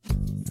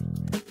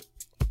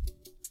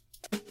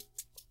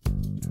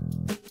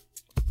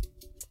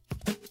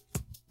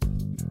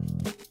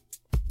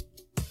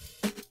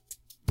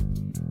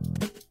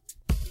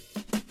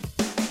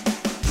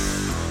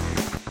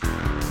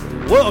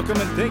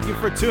Welcome and thank you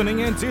for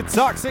tuning in to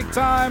Talksick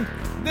Time.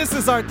 This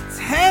is our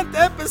 10th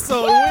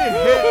episode. We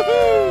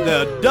hit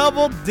the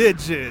double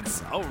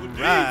digits. All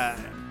right.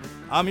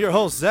 I'm your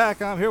host,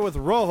 Zach. I'm here with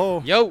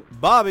Rojo. Yo.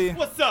 Bobby.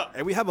 What's up?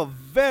 And we have a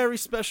very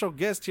special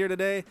guest here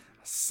today,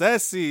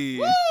 Ceci.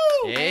 Woo!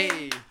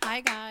 Hey.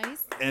 Hi,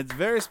 guys. And it's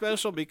very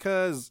special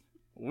because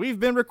we've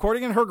been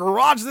recording in her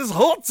garage this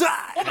whole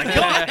time. Oh my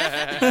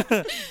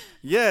God.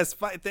 Yes.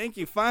 Thank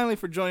you finally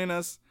for joining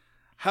us.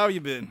 How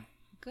you been?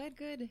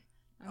 Good.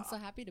 I'm so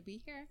happy to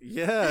be here.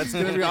 Yeah, it's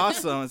going to be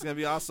awesome. It's going to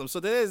be awesome. So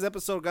today's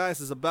episode,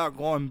 guys, is about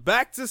going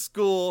back to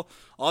school.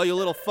 All you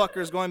little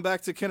fuckers going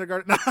back to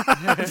kindergarten.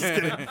 I'm just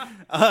kidding.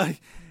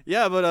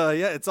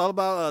 It's all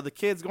about the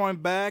kids going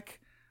back.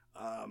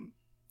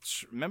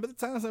 Remember the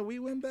times that we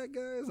went back,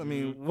 guys? I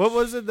mean, what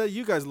was it that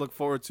you guys look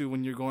forward to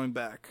when you're going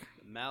back?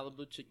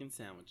 Malibu chicken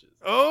sandwiches.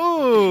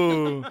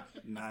 Oh,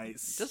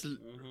 nice. Just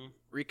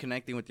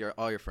reconnecting with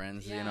all your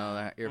friends, you know.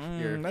 That's true.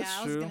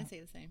 I was gonna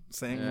say the same.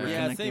 Same, Yeah. we're Yeah,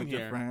 connecting same with your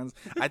here. friends.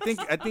 I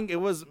think it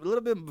was a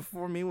little bit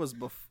before me.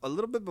 A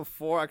little bit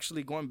before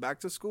actually going back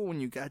to school when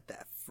you got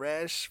that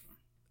fresh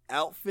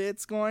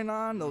outfits going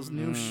on, those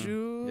new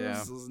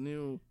shoes, those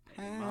new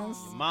pants.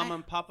 Mama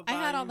and Papa. I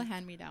had all the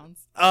hand-me-downs.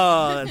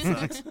 Oh, that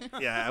sucks.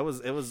 Yeah, it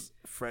was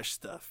fresh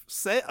stuff.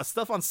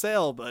 Stuff on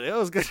sale, but it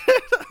was good.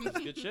 It's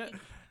good shit.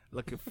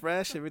 Looking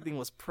fresh. Everything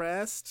was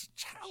pressed.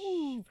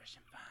 Ciao. Fresh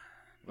and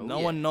fine. No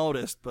one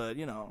noticed, but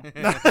you know.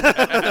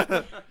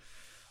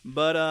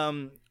 But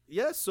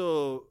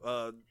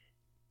so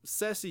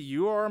Ceci,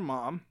 you are a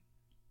mom,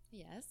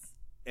 Yes.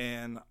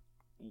 and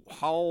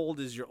how old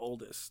is your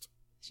oldest?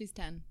 She's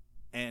 10.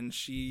 And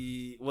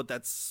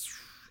that's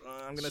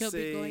I'm gonna She'll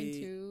say be going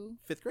to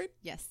 5th grade.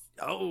 yes.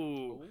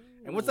 Oh,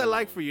 and what's that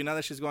like for you now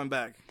that she's going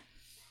back?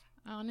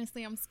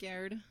 Honestly, I'm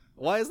scared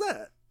Why is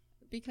that?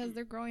 because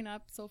they're growing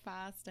up so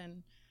fast,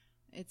 and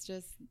it's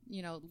just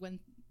when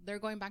they're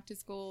going back to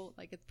school,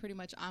 like it's pretty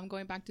much I'm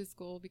going back to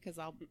school because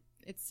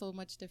it's so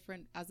much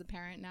different as a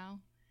parent now.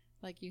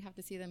 Like you have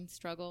to see them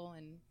struggle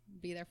and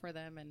be there for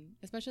them, and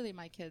especially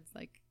my kids,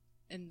 like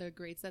in the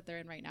grades that they're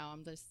in right now,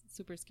 I'm just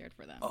super scared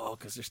for them. Oh,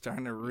 because they're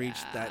starting to reach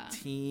Yeah. that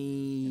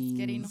teen. It's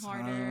getting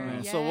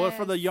harder. So what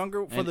for the Yes.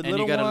 younger, and the you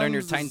little gotta ones? learn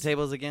your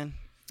timetables again.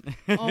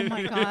 Oh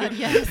my God,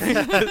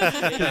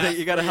 yes.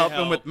 You gotta help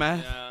them with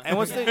math. Yeah. And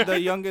what's the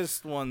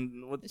youngest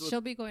one? What,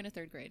 She'll be going to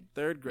 3rd grade.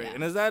 3rd grade. Yeah.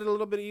 And is that a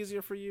little bit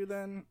easier for you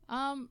then?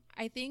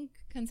 I think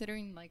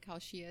considering like how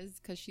she is,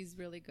 because she's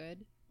really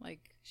good.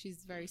 Like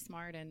she's very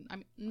smart, and I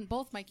mean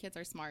both my kids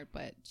are smart,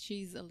 but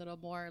she's a little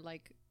more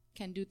like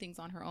can do things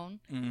on her own,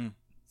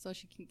 so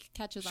she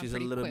catches on She's a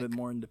pretty little quick. bit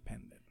more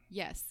independent.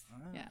 Yes.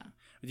 Yeah.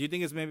 Do you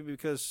think it's maybe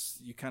because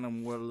you kind of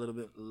were a little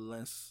bit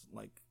less,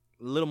 like,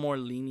 a little more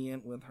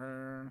lenient with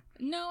her?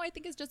 No, I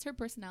think it's just her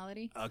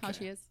personality, how Okay.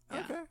 she is.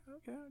 Yeah.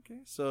 Okay.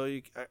 So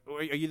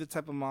are you the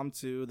type of mom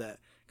too that,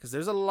 because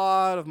there's a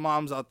lot of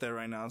moms out there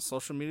right now.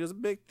 Social media is a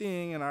big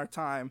thing in our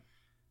time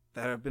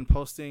that have been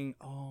posting,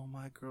 oh,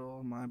 my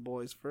girl, my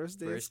boy's first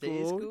day of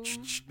school.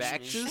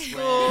 Back to Mhm.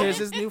 school. Here's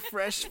his new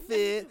fresh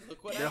fit.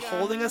 Look what I They're got.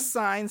 holding a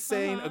sign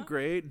saying Uh-huh. a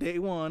grade, day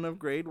 1 of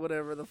grade,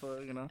 whatever the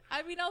fuck, you know.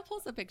 I mean, I'll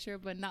post a picture,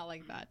 but not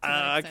like that. to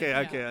that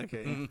extent,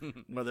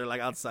 Okay. Where they're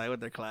like outside with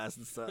their class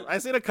and stuff. I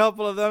seen a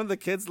couple of them. The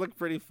kids look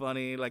pretty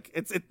funny. Like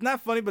it's not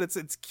funny, but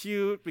it's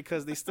cute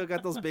because they still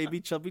got those baby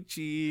chubby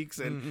cheeks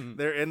and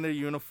they're in their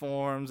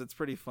uniforms. It's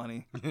pretty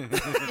funny.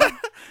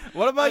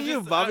 What about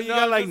you, Bobby? You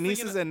got like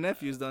nieces and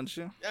nephews, don't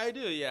you? I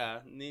do, yeah.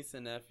 Niece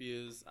and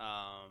nephews.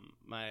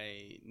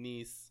 My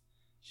niece,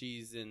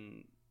 she's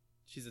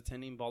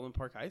attending Baldwin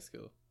Park High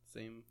School.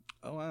 Same.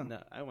 Oh wow.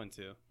 No, I went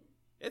to.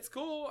 It's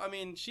cool. I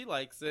mean, she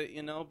likes it,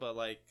 but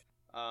like,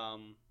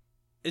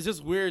 it's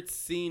just weird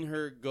seeing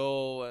her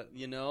go.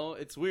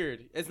 It's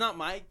weird. It's not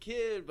my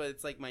kid, but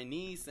it's like my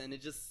niece, and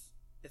it's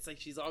like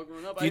she's all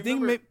grown up. Do you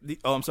think maybe?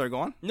 Oh, I'm sorry. Go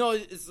on. No,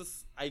 it's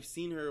just I've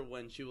seen her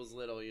when she was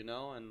little,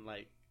 and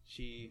like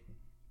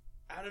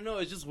I don't know.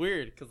 It's just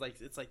weird because like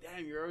it's like,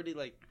 damn, you're already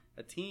like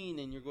a teen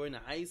and you're going to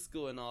high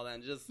school and all that,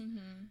 and just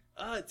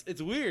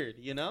it's weird,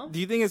 Do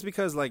you think it's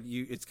because like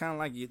it's kind of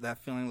like that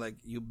feeling like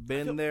you've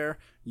been there,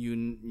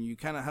 you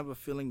kind of have a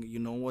feeling you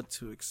know what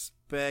to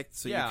expect,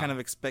 so Yeah. you're kind of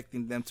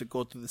expecting them to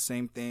go through the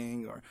same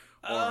thing, or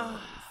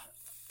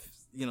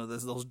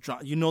there's those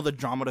the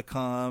drama to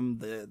come,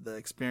 the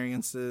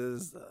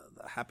experiences, the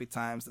happy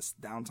times,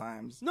 the down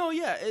times. No,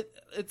 yeah,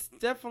 it's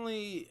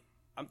definitely.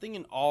 I'm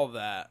thinking all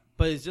that,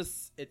 but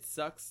it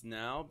sucks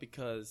now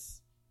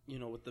because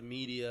with the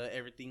media,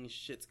 everything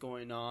shit's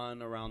going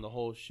on around the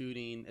whole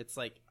shooting. It's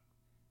like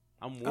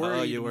I'm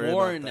worried you worry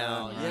more about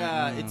now. that.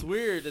 Yeah, Mm. it's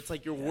weird. It's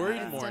like you're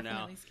worried It's more now.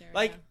 definitely scary,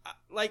 Like, yeah.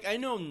 like I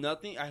know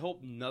nothing. I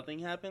hope nothing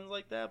happens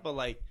like that. But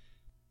like,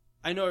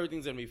 I know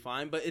everything's gonna be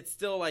fine. But it's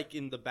still like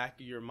in the back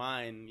of your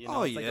mind.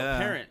 Oh, it's like yeah. a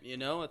parent.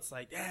 It's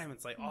like, damn.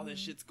 It's like all this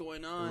shit's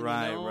going on.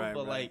 Right, But right.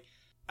 like,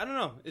 I don't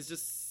know.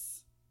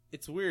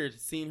 It's weird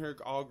seeing her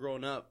all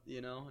grown up.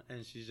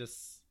 And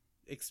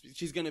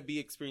she's gonna be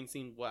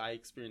experiencing what I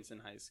experienced in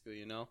high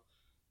school.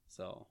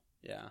 So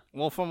yeah.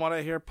 Well, from what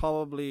I hear,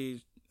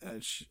 probably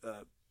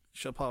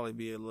she'll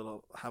probably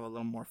have a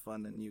little more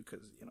fun than you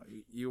because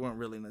you weren't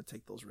willing to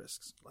take those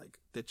risks, like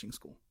ditching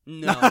school.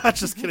 No,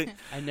 just kidding.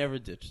 I never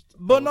ditched.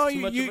 But I was no,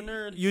 too much of a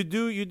nerd.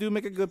 you do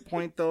make a good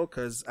point though,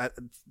 because at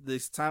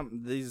these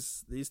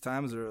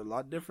times are a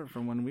lot different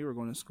from when we were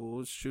going to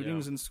school.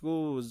 Shootings in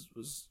school was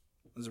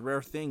a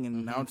rare thing,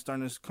 and now it's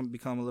starting to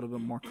become a little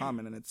bit more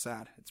common, and it's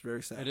sad. It's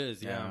very sad. It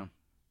is, yeah.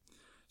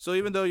 So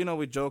even though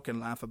we joke and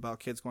laugh about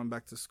kids going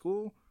back to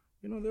school,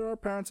 there are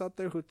parents out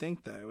there who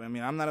think that. I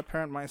mean, I'm not a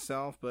parent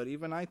myself, but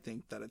even I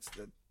think that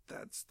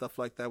that stuff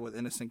like that with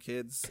innocent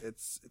kids,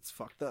 it's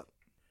fucked up.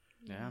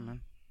 Yeah,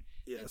 man.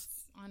 Yes.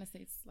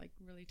 Honestly, it's like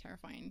really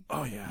terrifying.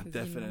 Oh yeah,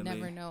 definitely. You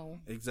never know.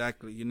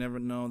 Exactly. You never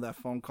know that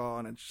phone call,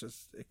 and it's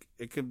just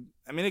it could.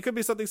 I mean, it could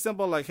be something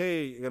simple like,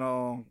 hey,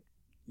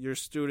 your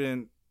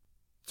student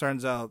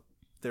turns out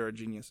they're a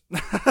genius.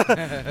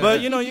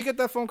 But you get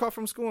that phone call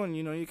from school, and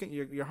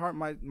your heart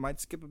might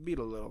skip a beat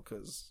a little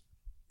because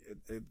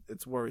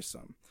it's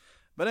worrisome.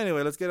 But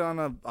anyway, let's get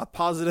on a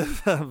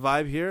positive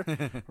vibe here.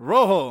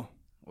 Rojo,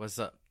 what's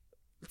up?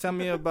 Tell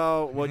me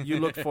about what you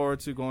look forward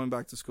to going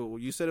back to school.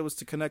 You said it was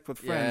to connect with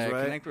friends,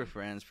 right? Connect with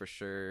friends for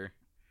sure.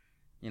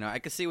 I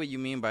can see what you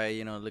mean by,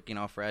 looking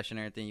all fresh and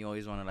everything. You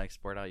always want to, like,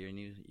 sport out your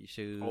new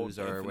shoes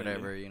or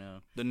whatever,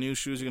 The new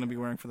shoes you're going to be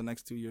wearing for the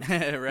next 2 years.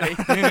 Right?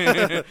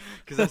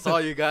 Because that's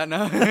all you got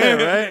now.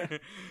 Right?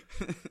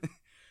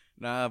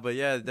 Nah, but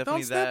yeah,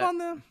 definitely that. Don't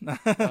step on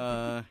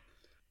them.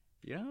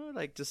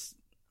 Like, just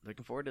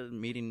looking forward to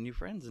meeting new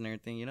friends and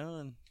everything,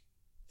 and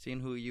seeing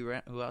who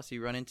else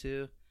you run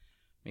into.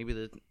 Maybe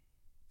the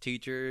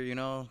teacher,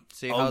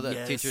 see how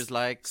the teacher's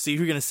like. See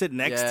who you're going to sit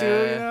next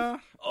to,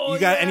 you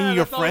got any of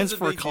your friends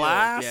for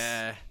class?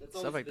 Yeah,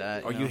 stuff like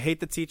that. Or you hate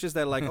the teachers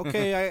that are like,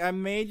 okay, I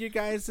made you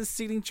guys the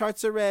seating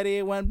charts already.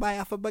 It went by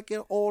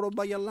alphabetical order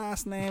by your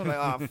last name. Like,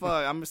 oh,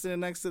 fuck, I'm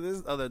sitting next to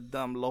this other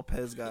dumb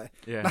Lopez guy.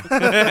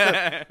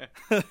 Yeah.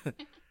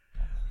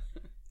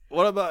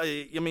 What about,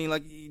 I mean,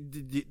 like,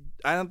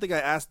 I don't think I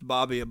asked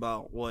Bobby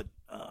about what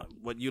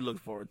you look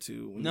forward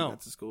to when you got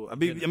to school. I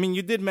mean,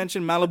 you did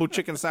mention Malibu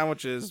chicken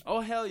sandwiches.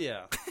 Oh, hell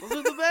yeah. Those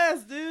are the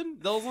best,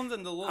 dude. Those ones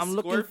and the little I'm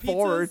square looking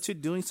forward to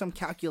doing some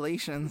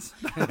calculations.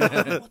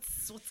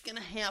 What's going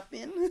to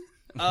happen?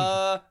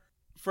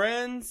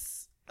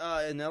 Friends,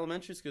 in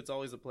elementary school, it's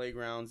always the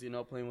playgrounds,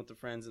 playing with the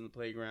friends in the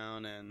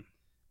playground. And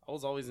I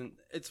was always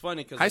it's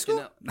funny because... High school?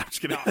 No, I'm just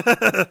kidding.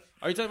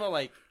 Are you talking about,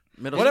 like...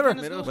 Middle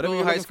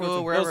school, high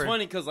school, wherever. It was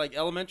funny because, like,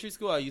 elementary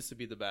school, I used to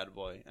be the bad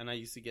boy, and I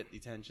used to get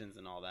detentions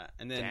and all that.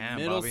 And then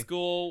middle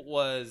school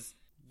was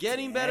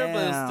getting better,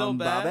 but it's still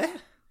bad. Bobby.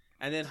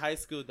 And then high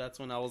school, that's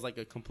when I was, like,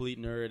 a complete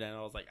nerd, and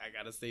I was like, I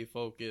gotta stay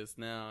focused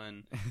now,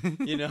 and,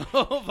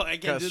 but I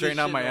can't do straighten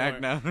out my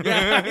act now.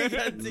 Yeah, I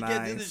can't do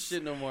this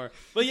shit no more.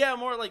 But, yeah,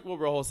 more like what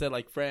Rojo said,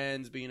 like,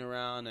 friends, being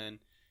around, and,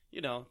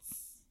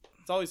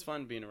 it's always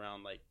fun being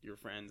around, like, your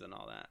friends and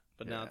all that.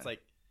 But now it's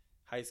like,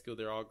 high school,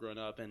 they're all grown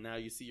up, and now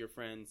you see your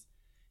friends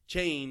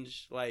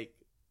change. Like,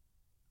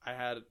 I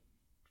had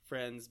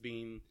friends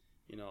being,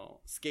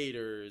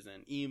 skaters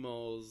and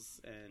emos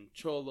and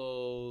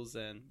cholos,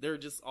 and they're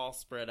just all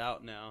spread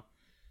out now.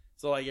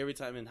 So, like, every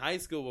time in high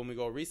school when we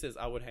go recess,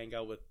 I would hang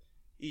out with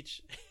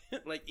each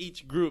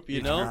group,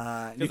 you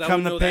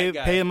come to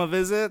pay him a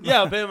visit?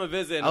 Yeah, pay him a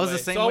visit. I was the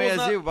same way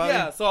as you, Bobby.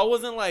 Yeah, so I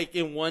wasn't, like,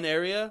 in one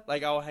area.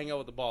 Like, I would hang out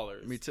with the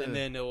ballers. Me too. And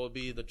then it would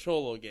be the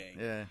cholo gang.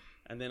 Yeah.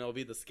 And then it'll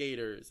be the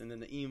skaters, and then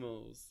the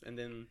emos, and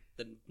then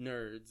the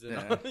nerds, and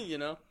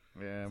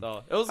Yeah.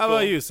 So it was How cool.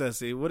 about you,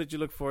 Ceci? What did you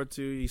look forward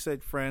to? You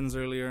said friends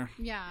earlier.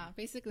 Yeah,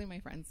 basically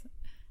my friends.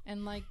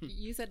 And like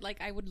you said,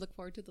 like I would look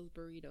forward to those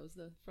burritos,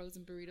 the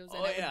frozen burritos,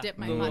 and I would dip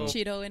my hot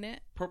Cheeto in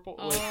it. Purple.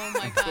 Oh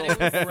my god, it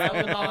was so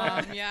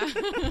bomb. Yeah.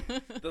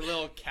 The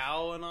little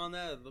cow and on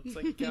that. It looks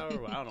like a cow.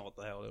 I don't know what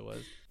the hell it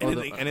was.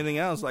 Anything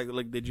else? Like,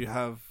 did you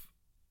have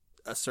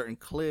a certain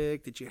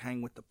clique? Did you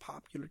hang with the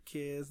popular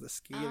kids, the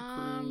skater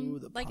crew,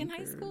 the like punkers? In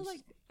high school?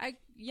 Like I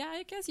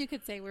guess you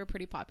could say we were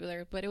pretty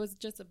popular, but it was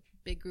just a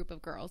big group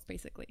of girls,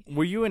 basically.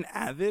 Were you an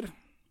avid?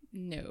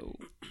 No.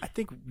 I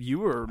think you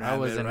were an avid. I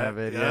was an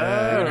avid.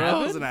 Yeah,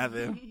 I was an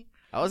avid.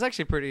 I was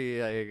actually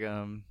pretty like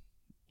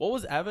What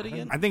was avid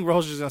again? I think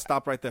Rose's just gonna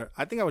stop right there.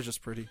 I think I was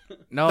just pretty.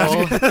 No,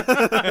 no,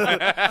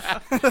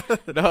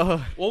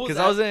 because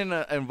I was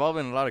involved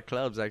in a lot of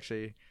clubs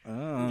actually.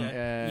 Oh,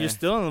 yeah. You're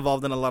still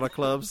involved in a lot of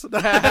clubs.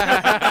 What?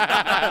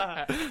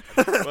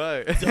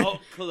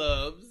 Adult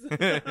clubs.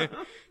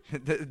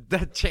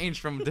 that changed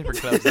from different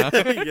clubs. Huh?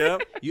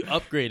 Yep. You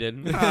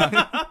upgraded.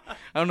 I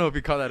don't know if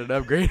you call that an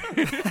upgrade.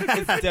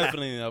 It's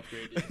definitely an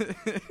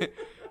upgrade.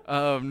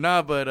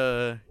 Nah,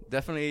 but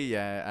definitely,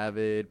 yeah,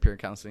 Avid, Peer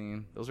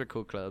Counseling. Those were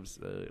cool clubs.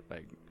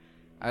 Like,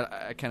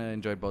 I kind of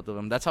enjoyed both of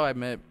them. That's how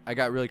I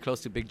got really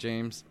close to Big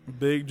James.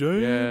 Big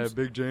James? Yeah,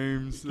 Big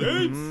James.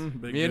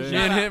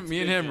 Mm-hmm.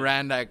 Me and him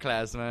ran that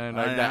class, man.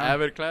 Like, that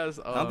Avid class.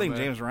 Oh, I don't think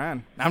man. James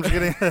ran. I'm just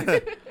kidding.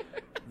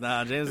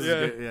 Nah, James is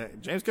good. Yeah,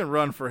 James can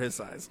run for his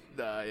size.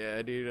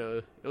 Yeah,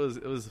 dude. It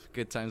was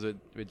good times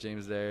with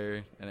James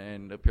there,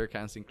 and the Peer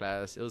Counseling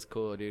class. It was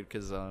cool, dude,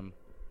 because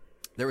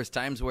there was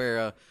times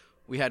where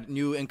we had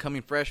new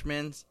incoming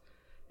freshmen,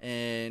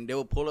 and they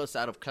would pull us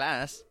out of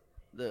class.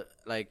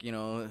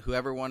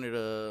 Whoever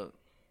wanted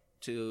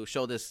to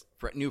show this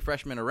new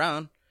freshman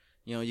around,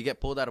 you get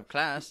pulled out of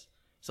class.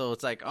 So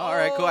it's like, all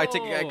right, cool. I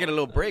get a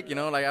little break,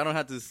 like I don't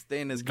have to stay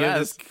in this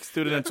class. Give this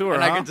student a tour,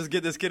 and huh? I can just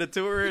give this kid a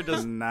tour,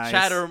 just Nice.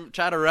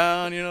 chat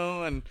around,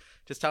 and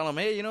just tell them,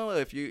 hey,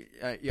 if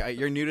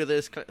you're new to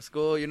this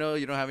school, you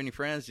don't have any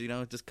friends,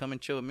 just come and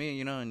chill with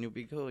me, and you'll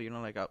be cool,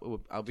 like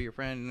I'll be your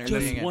friend and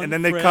everything. And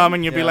then they come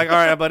and you'll be like, all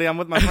right, buddy, I'm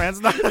with my friends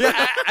now.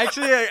 Yeah,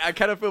 I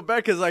kind of feel bad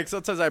because like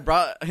sometimes I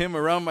brought him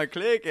around my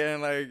clique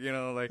and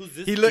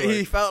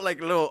he felt like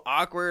a little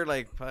awkward,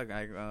 like fuck,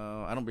 I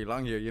don't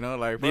belong here,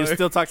 like. Do you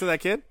still talk to that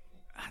kid?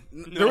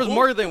 There was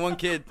more than one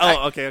kid.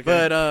 Okay.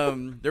 But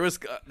there was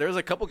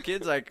a couple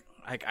kids like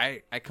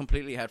I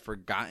completely had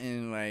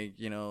forgotten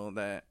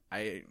that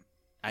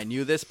I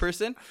knew this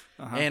person,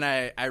 and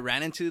I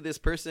ran into this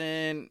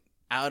person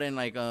out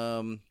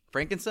in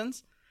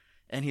Frankincense,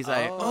 and he's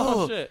like,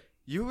 oh shit.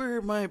 You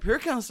were my peer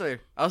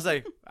counselor. I was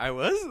like, I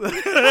was?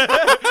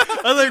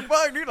 I was like,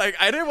 fuck, dude. Like,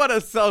 I didn't want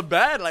to sound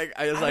bad. Like,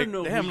 I was like,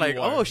 damn, like,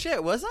 oh,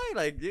 shit, was I?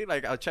 Like, dude,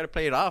 like, I'll try to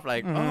play it off.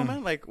 Like, oh,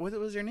 man, like, what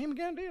was your name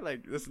again, dude?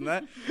 Like, this and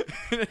that.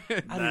 I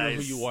don't know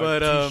who you are,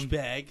 but,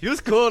 douchebag. He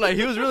was cool. Like,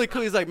 he was really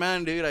cool. He's like,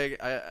 man, dude,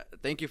 I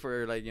thank you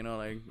for,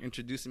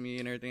 introducing me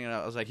and everything. And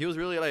I was like, he was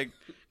really,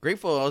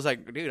 grateful. I was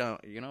like, dude,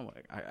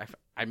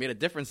 I made a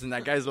difference in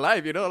that guy's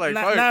life,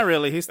 Not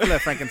really. He's still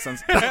at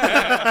Frankincense.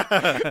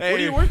 Where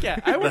do you work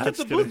at? I work at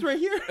the booth right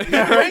here.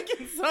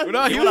 Frankincense.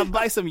 No, You want to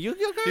buy some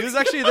Yu-Gi-Oh cards? He was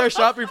actually there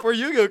shopping for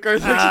Yu-Gi-Oh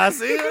cards.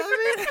 See what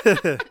I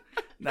mean?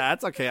 Nah,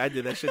 that's okay. I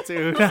did that shit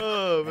too.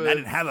 Oh, And I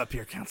didn't have a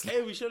peer counselor.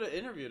 Hey, we should have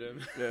interviewed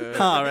him.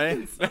 All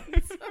right.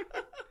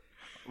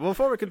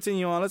 Before we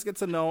continue on, let's get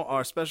to know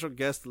our special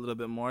guest a little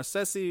bit more.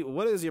 Ceci,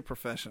 what is your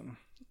profession?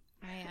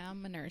 I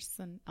am a nurse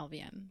in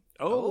LVN.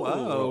 Oh,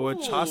 wow.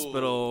 Which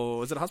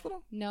hospital? Is it a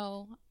hospital?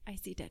 No, I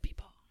see dead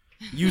people.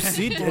 You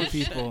see dead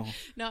people.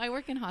 No, I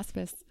work in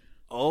hospice.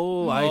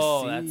 Oh, I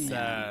see. That's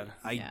sad.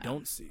 I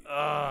don't see.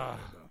 Wow.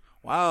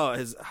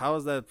 How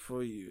is that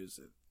for you? Is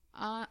it?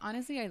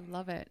 Honestly, I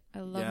love it. I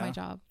love my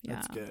job. Yeah.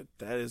 That's good.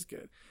 That is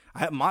good. I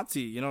have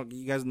Monty.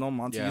 You guys know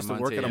Monty used to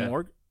work at a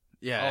morgue.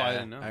 Yeah. I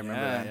didn't know. I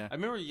remember that. I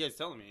remember you guys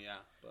telling me,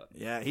 But.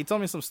 Yeah, he told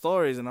me some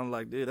stories, and I'm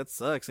like, dude, that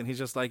sucks. And he's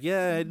just like,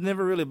 yeah, it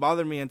never really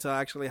bothered me until I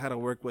actually had to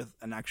work with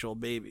an actual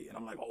baby. And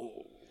I'm like,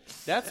 oh.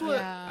 That's what.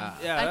 I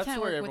that's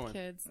can't where work everyone. with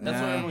kids.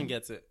 That's where everyone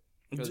gets it.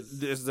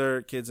 Is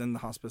there kids in the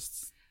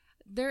hospice?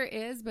 There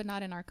is, but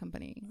not in our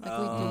company. We do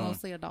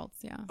mostly adults.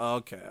 Yeah.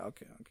 Okay.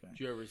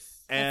 Do you ever?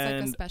 It's like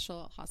a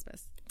special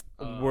hospice.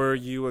 Were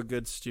you a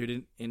good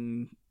student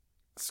in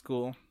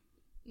school?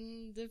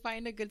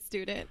 Define a good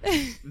student.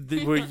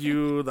 Were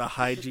you the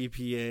high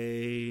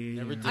GPA?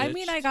 Never did. I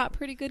mean, I got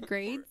pretty good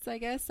grades. I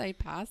guess I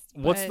passed.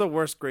 What's the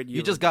worst grade you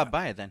You just got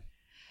by then.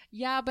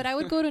 Yeah, but I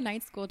would go to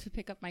night school to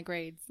pick up my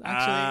grades.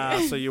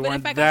 Actually, so you But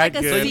weren't if I got, that like,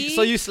 a good. C-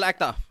 So you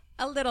slacked off.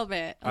 a little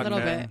bit, but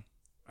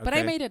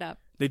I made it up.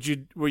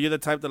 Were you the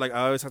type that I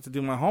always have to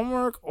do my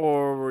homework,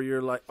 or were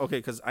you like, okay,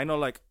 because I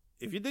know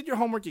if you did your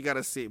homework, you got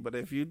a C, but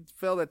if you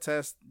failed that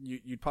test,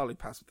 you'd probably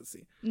pass with a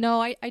C.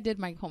 No, I did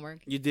my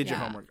homework. You did your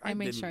homework. I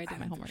made sure I did my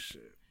didn't do homework.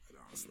 shit,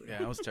 honestly.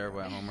 Yeah, I was terrible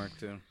at homework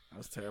too. I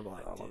was terrible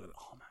at all of it.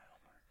 All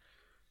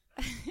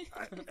my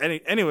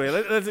homework. Anyway,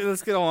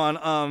 let's get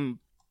on.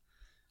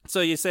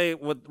 So you say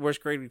what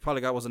worst grade you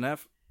probably got was an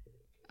F?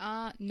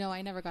 No,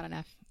 I never got an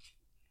F.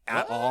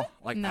 At all?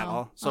 At No.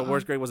 all? So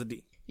worst grade was a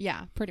D?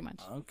 Yeah, pretty much.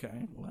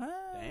 Okay. Wow.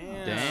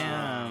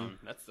 Damn.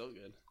 That's so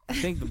good. I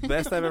think the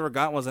best I've ever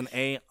got was an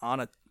A on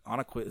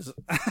a quiz.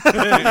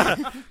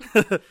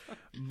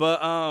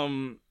 But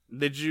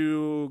did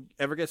you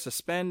ever get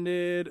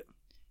suspended?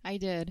 I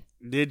did.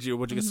 Did you?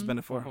 What'd you get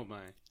suspended for? Oh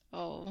my.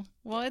 Oh,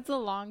 well, it's a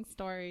long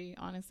story,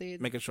 honestly.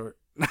 Make it short.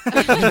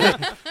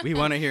 We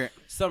want to hear it.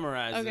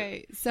 Summarize.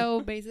 Okay,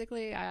 so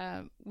basically,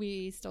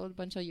 we stole a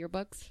bunch of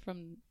yearbooks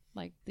from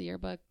the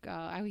yearbook.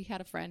 We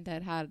had a friend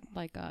that had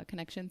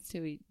connections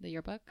to the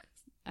yearbook,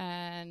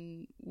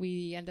 and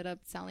we ended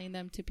up selling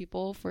them to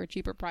people for a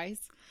cheaper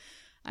price.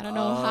 I don't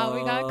know how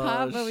we got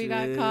caught, but we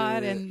got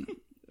caught, and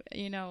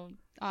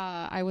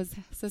I was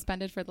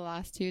suspended for the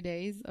last 2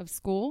 days of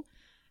school.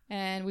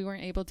 And we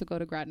weren't able to go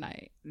to grad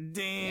night.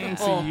 Damn. Yeah.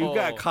 So you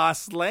got caught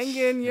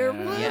slanging your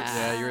books?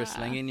 Yeah, you were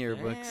slinging your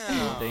books.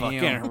 Damn.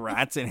 Fucking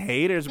rats and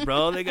haters,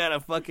 bro. They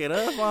gotta fuck it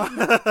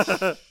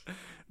up.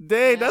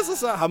 Dang, that's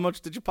what's up. How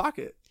much did you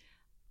pocket?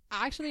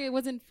 Actually, it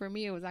wasn't for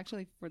me. It was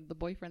actually for the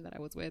boyfriend that I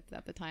was with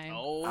at the time.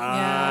 Oh.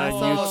 Yeah, you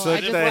so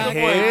I took just the went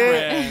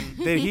hit? boyfriend.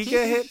 Did he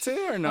get hit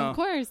too or no? Of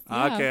course.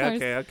 Yeah, Okay, of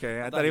course.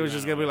 okay. I thought he was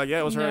just gonna be like, yeah,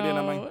 it was her idea,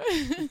 not mine.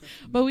 No.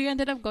 But we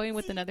ended up going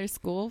with another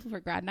school for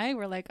grad night.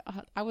 We're like,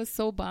 I was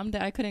so bummed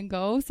that I couldn't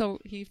go. So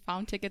he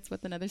found tickets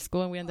with another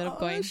school and we ended up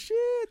going. Oh,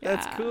 shit.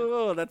 That's Yeah.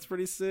 cool. That's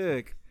pretty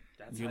sick.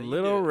 That's You how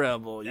little do it.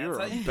 rebel. You're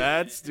That's how a you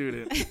bad do it.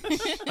 student.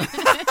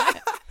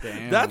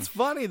 Damn. That's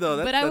funny,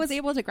 though. But I was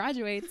able to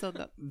graduate. So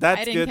I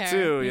That's didn't good, care.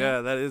 too.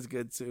 Yeah, that is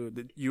good, too.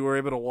 You were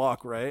able to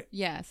walk, right?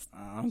 Yes.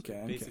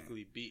 Okay.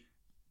 Basically beat.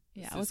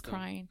 Yeah, I was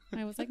crying.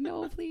 I was like,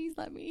 no, please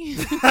let me.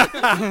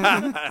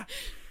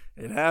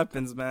 It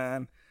happens,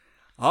 man.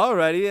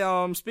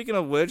 Alrighty. Speaking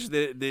of which,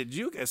 did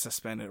you get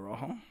suspended,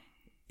 Rojo?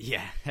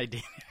 Yeah, I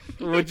did.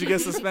 What'd you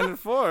get suspended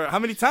for? How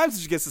many times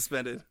did you get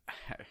suspended?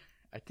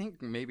 I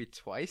think maybe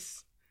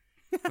twice.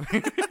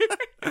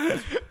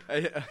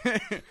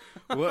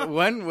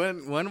 One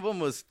of them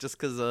was just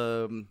because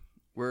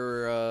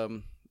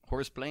we're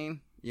horse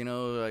playing. You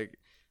know, like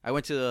I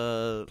went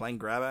to Playing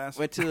grab ass?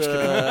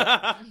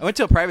 I went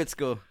to a private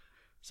school,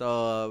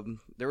 so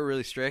they were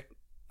really strict.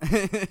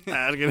 There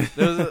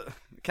was a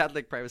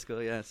Catholic private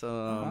school, yeah. So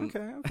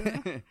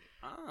okay.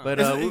 But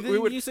we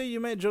would. You say you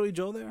met Joey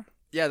Joe there?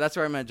 Yeah, that's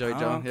where I met Joey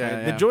Joe. Okay.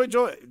 Yeah. Did Joey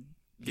Joe?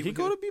 Did he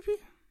go to BP?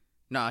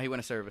 No, he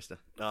went to Cerro Vista.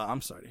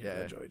 I'm sorry.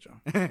 Yeah, Joey Joe.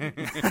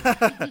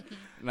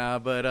 Nah,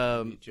 but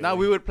no,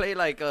 we would play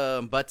like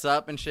butts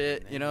up and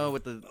shit. You know,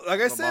 with the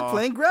like I said, ball.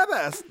 playing grab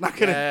ass. Not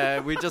gonna. Yeah,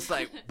 we just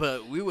like,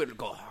 but we would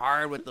go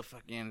hard with the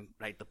fucking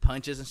like the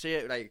punches and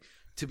shit. Like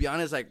to be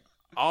honest, like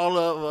all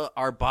of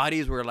our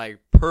bodies were like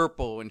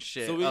purple and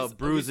shit of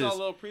bruises. We saw a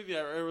little preview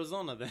at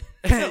Arizona then.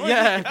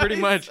 Yeah, pretty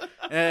much.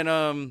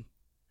 And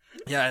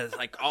yeah, it's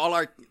like all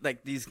our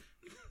like these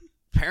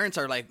parents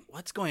are like,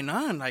 what's going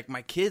on? Like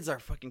my kids are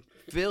fucking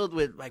filled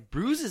with like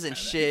bruises and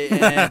shit,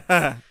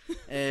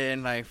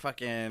 and like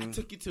fucking. I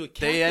took you to a Catholic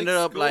they ended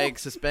up school? like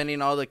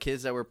suspending all the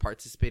kids that were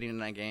participating in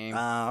that game.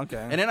 Okay.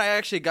 And then I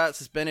actually got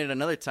suspended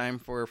another time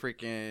for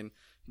freaking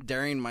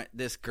daring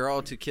this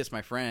girl to kiss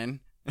my friend.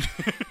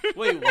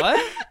 Wait,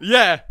 what?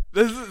 Yeah,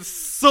 this is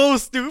so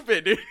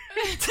stupid, dude.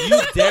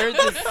 You dared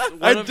this?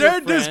 I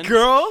dared this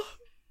girl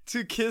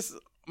to kiss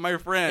my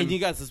friend, and you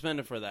got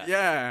suspended for that.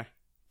 Yeah,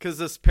 because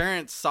his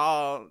parents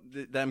saw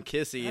them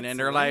kissing, and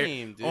they're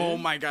lame, like, dude. "Oh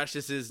my gosh,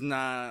 this is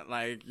not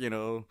like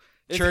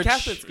It's church."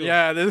 Catholic school.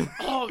 Yeah.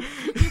 Oh,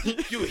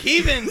 you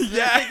heathens!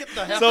 Yeah. Get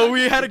the hell So out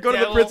we had to go to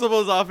the devil.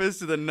 principal's office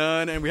to the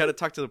nun, and we had to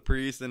talk to the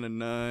priest and the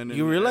nun. And,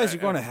 You realize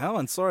you're going to hell,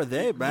 and so are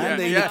they, man. Yeah,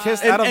 They yeah. get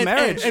kissed out of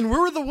marriage. And we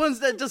were the ones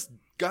that just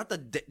got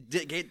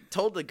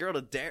told the girl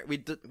to dare. We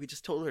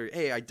just told her,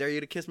 "Hey, I dare you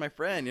to kiss my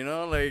friend." You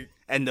know, like.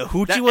 And the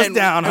hoochie was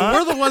down, huh? And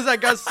we're the ones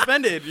that got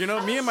suspended. You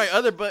know, me and my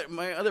other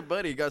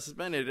buddy got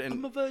suspended, and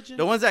I'm a virgin.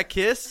 the ones that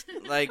kissed,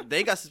 like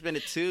they got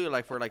suspended too,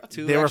 like for like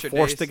 2 They were extra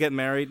forced days. to get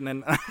married, and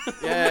then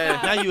Yeah.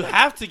 Now you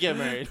have to get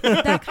married.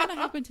 That kind of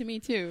happened to me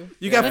too.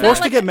 you got But forced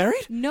not to get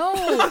married. No,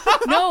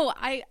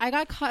 I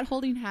got caught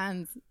holding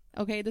hands.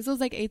 Okay, this was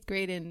like 8th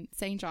grade in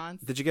St. John's.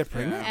 Did you get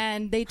pregnant?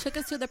 And they took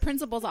us to the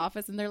principal's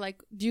office, and they're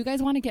like, "Do you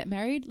guys want to get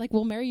married? Like,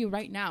 we'll marry you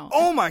right now."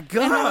 Oh my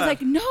god! And I was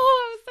like, "No!"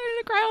 I was starting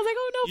to cry. I was like,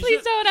 "Oh no, You please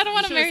should- don't! I don't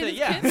want to you marry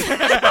should've this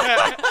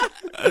said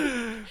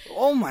kid."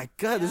 Oh my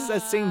god! This is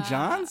at St.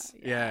 John's.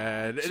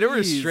 Yeah, they were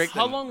Jeez. strict.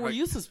 How and, long were like,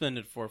 you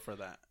suspended for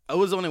that? It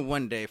was only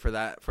one day for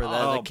that.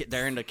 Oh.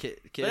 Daring to kiss.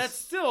 But that's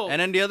still.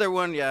 And then the other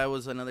one, yeah, it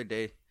was another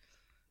day.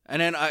 And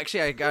then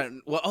actually, I got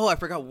I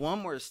forgot one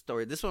more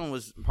story. This one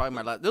was probably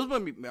my last. This was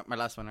gonna be my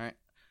last one, right?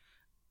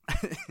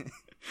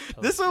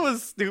 This one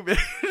was stupid.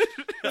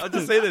 I'll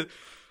just say this.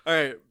 All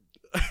right,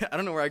 I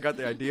don't know where I got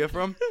the idea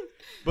from,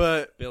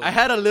 but Billy. I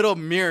had a little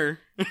mirror.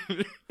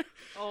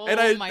 Oh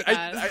And my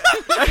god!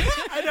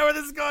 I know where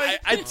this is going.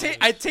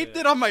 I taped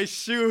it on my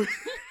shoe.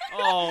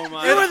 Oh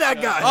my! You were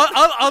that guy.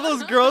 All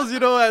those girls,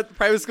 at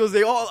private schools,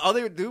 all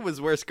they would do was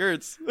wear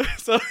skirts.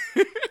 So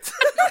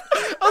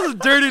I was a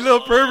dirty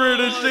little pervert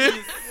and shit.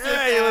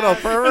 Yeah, you little I'm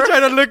pervert.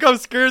 trying to look up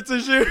skirts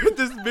and shit with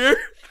this mirror.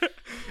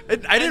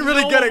 And I didn't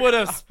really get it. Would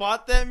have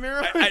spot that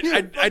mirror.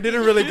 I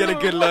didn't really get a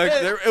good look.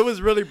 It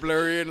was really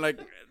blurry, and like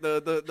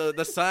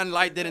the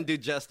sunlight didn't do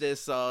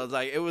justice. So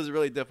it was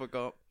really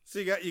difficult. So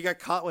you got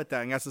caught with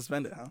that and got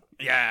suspended, huh?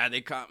 Yeah,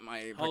 they caught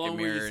my How long freaking were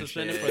you mirror and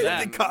suspended shit. for that?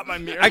 They caught my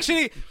mirror.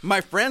 Actually, my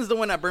friend's the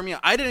one that burned me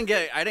out. I didn't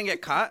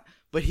get caught,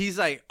 but he's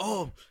like,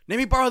 "Oh, let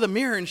me borrow the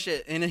mirror and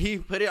shit." And then he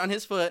put it on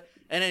his foot,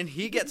 and then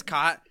he gets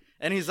caught,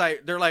 and he's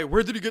like, "They're like,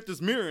 where did you get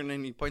this mirror?" And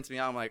then he points me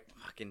out. I'm like,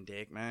 "Fucking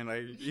dick, man!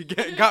 Like you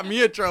got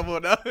me in trouble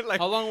now." Like,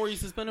 How long were you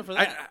suspended for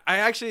that? I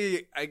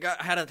actually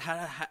had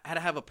to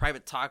have a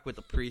private talk with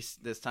the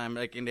priest this time,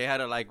 like, and they had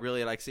to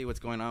really see what's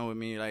going on with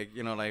me,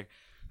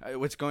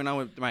 what's going on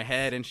with my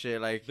head and shit,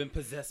 like Been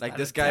possessed. like by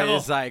this the guy devil.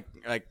 is like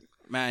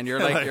man, you're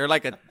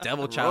like a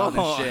devil child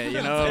Whoa. and shit,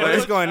 you know? What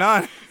is going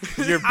on?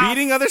 You're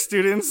beating other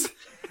students.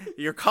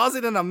 You're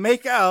causing them to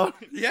make out.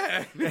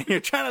 Yeah, And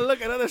you're trying to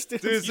look at other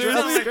students. Dude, dressed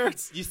in seriously?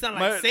 skirts. You sound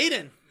like My-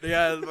 Satan.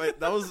 yeah.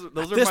 Those At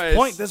were this my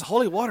point, this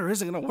holy water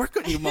isn't gonna work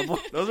on you, my boy.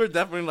 those were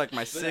definitely like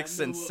my 6th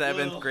and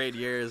 7th grade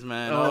years,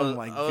 man. Oh,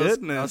 my I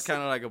goodness. was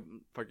kind of like a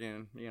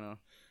fucking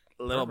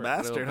Little pervert,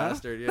 bastard, little huh?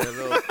 bastard, yeah,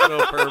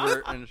 little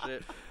pervert and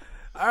shit.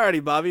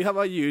 Alrighty, Bobby. How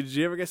about you? Did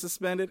you ever get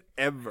suspended?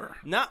 Ever?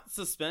 Not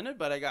suspended,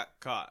 but I got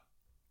caught,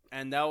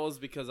 and that was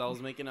because I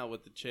was making out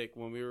with the chick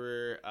when we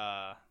were.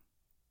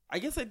 I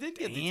guess I did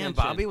get Damn, detention.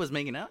 Bobby was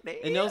making out. Damn.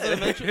 And that was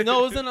elementary. No,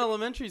 it was in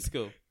elementary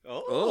school.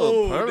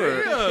 Oh,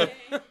 pervert.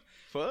 damn.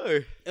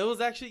 Fuck. It was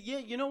actually, yeah,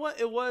 you know what?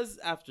 It was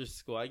after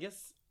school. I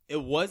guess it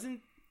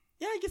wasn't.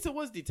 Yeah, I guess it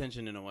was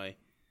detention in a way.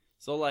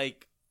 So,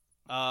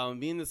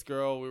 Me and this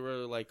girl, we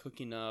were like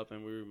hooking up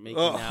and we were making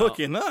Oh, out.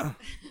 hooking up.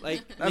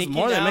 Like That's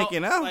more than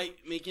making out. Like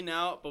making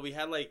out, but we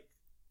had like,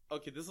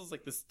 okay, this was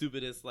like the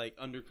stupidest like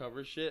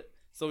undercover shit.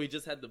 So we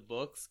just had the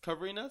books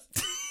covering us,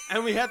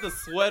 and we had the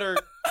sweater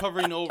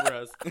covering over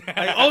us.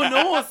 Like, oh,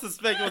 no one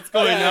suspects what's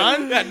going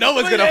on. Yeah, no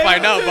one's gonna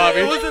find out, Bobby.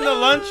 It was in the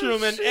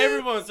lunchroom, and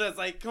everyone was just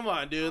like, "Come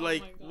on, dude!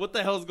 Like, what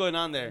the hell's going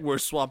on there?" We're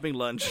swapping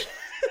lunch.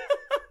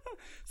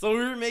 So we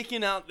were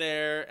making out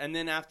there, and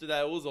then after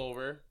that, it was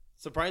over.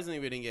 Surprisingly,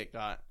 we didn't get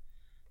caught,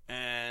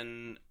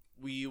 and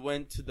we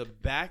went to the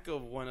back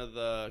of one of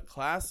the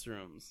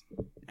classrooms,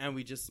 and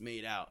we just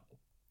made out.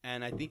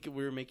 And I think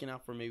we were making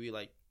out for maybe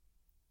like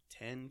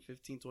 10,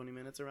 15, 20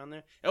 minutes around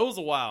there. It was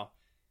a while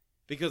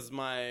because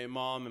my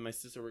mom and my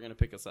sister were going to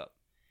pick us up.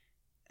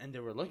 And they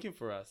were looking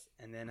for us.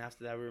 And then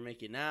after that, we were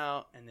making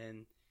out. And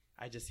then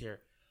I just hear,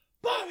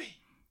 Bobby!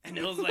 And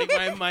it was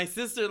like my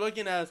sister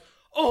looking at us.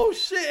 Oh,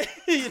 shit!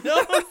 You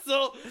know?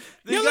 So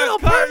they You got little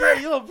caught. pervert!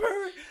 Yeah, you little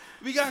pervert!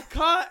 We got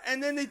caught.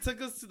 And then they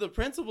took us to the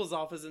principal's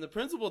office. And the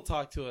principal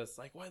talked to us.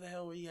 Like, what the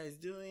hell were you guys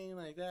doing?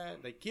 Like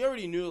that. Like, he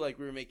already knew like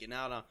we were making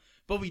out on.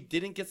 But we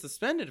didn't get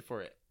suspended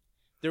for it.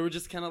 They were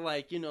just kind of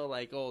like, you know,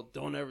 like, oh,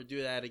 don't ever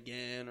do that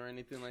again or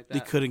anything like that. They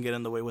couldn't get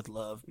in the way with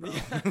love, bro.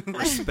 Yeah.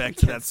 Respect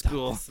to that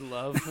school.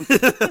 Love.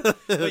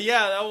 But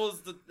yeah, that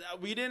was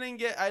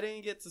I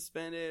didn't get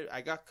suspended.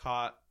 I got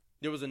caught.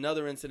 There was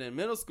another incident in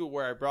middle school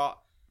where I brought,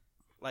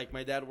 like,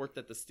 my dad worked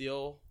at the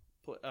steel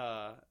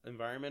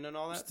environment and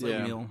all that. Steel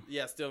mill.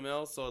 Yeah, steel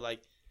mill. So,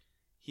 like,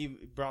 he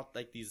brought,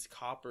 like, these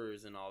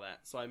coppers and all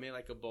that. So I made,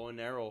 like, a bow and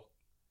arrow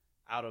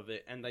out of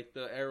it. And, like,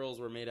 the arrows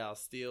were made out of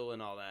steel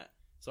and all that.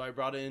 So I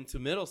brought it into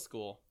middle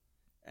school.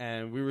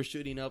 And we were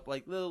shooting up,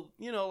 like, little,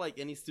 you know, like,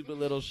 any stupid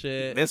little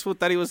shit. This fool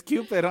thought he was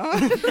Cupid, huh?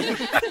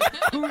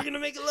 Who are gonna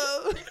make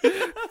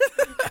love?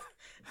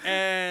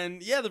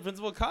 And yeah, the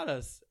principal caught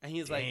us, and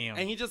he's like,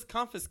 and he just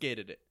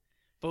confiscated it.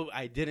 But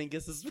I didn't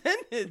get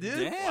suspended, dude.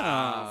 Damn.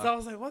 Wow. So I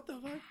was like, what the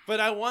fuck? But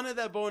I wanted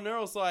that bow and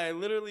arrow, so I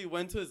literally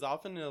went to his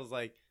office and I was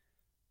like,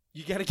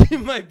 you gotta give me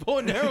my bow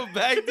and arrow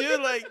back,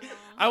 dude. Like,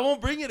 I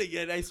won't bring it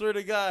again. I swear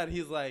to God.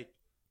 He's like,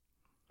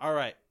 all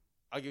right,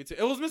 I'll give it to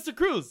you. It was Mr.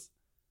 Cruz.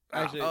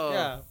 Actually,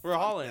 yeah, for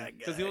Holland,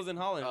 because he was in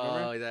Holland. Remember?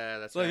 Oh, yeah,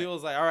 that's So right. he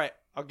was like, all right,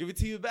 I'll give it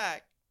to you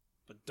back,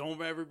 but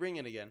don't ever bring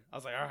it again. I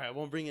was like, all right, I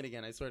won't bring it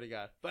again. I swear to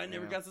God. But I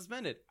never got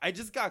suspended. I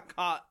just got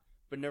caught,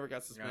 but never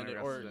got suspended.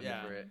 For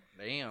it.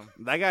 Damn.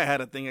 That guy had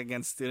a thing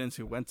against students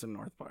who went to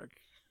North Park.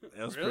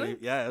 It was Really?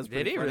 pretty. Yeah, it was Did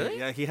pretty he funny. really?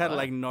 Yeah, he had Wow.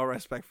 like no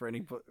respect for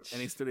any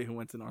student who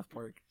went to North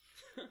Park.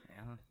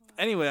 Yeah.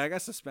 Anyway, I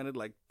got suspended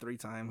like 3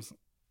 times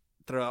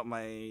throughout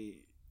my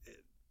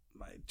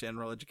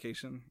general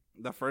education.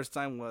 The first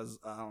time was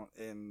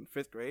in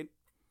 5th grade.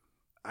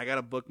 I got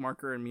a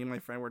bookmarker and me and my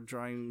friend were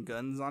drawing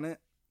guns on it.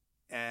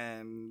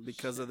 And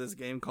because of this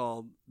game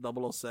called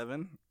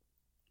 007,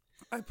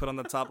 I put on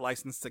the top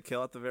license to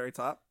kill at the very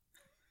top.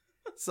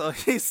 So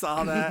he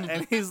saw that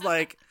and he's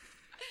like,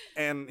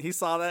 and he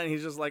saw that and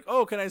he's just like,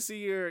 oh, can I see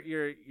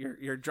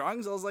your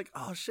drawings? I was like,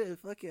 oh shit,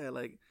 fuck yeah.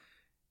 Like,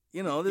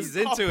 you know, this He's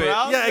into it.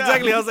 yeah,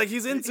 exactly. I was like,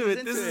 he's into He's it.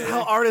 into This is it.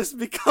 how artists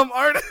become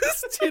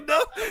artists, you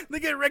know? They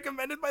get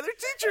recommended by their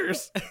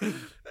teachers.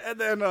 And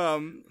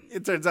then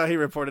it turns out he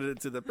reported it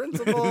to the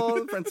principal.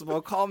 The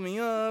principal called me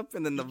up,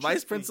 and then the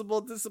vice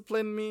principal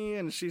disciplined me,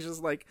 and she's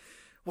just like,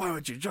 why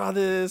would you draw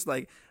this?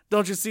 Like,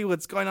 don't you see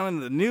what's going on in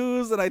the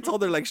news? And I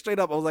told her, like, straight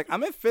up, I was like,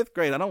 I'm in 5th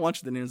grade. I don't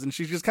watch the news. And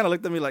she just kind of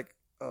looked at me like,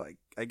 oh,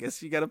 I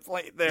guess you got a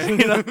point there,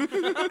 you know?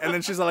 And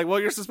then she's like, well,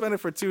 you're suspended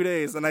for 2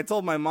 days. And I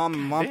told my mom,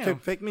 and mom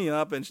could pick me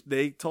up, and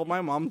they told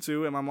my mom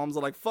too. And my mom's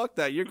like, fuck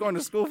that. You're going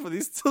to school for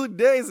these 2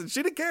 days. And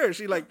she didn't care.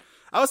 She like,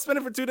 I was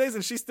suspended for 2 days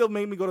and she still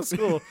made me go to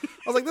school. I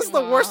was like, this is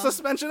the worst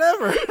suspension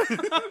ever.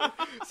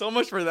 So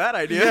much for that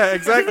idea. Yeah,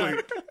 exactly.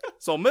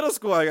 So middle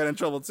school, I got in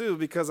trouble too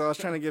because I was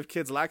trying to give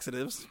kids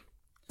laxatives.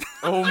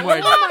 Oh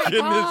my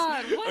goodness.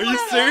 God. What Are you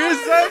the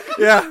serious, hell? Zach?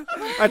 Yeah,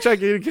 I tried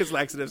giving kids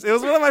laxatives. It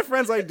was one of my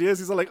friend's ideas.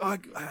 He's like, oh,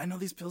 I know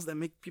these pills that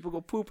make people go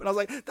poop. And I was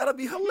like, that'd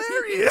be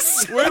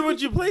hilarious. Where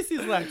would you place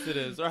these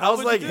laxatives? Or how I was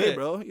would like, you do hey, it?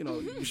 bro, you know,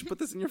 you should put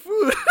this in your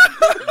food.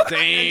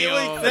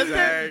 Damn.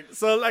 Zach.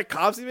 So, like,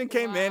 cops even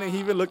came in, and he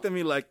even looked at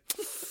me like,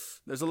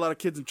 there's a lot of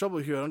kids in trouble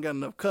here. I don't got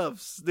enough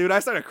cuffs. Dude, I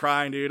started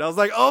crying, dude. I was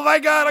like, oh, my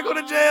God, I'm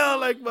going to jail.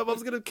 Like, my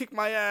mom's going to kick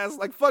my ass.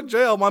 Like, fuck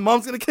jail. My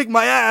mom's going to kick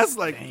my ass.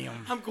 Like,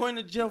 I'm going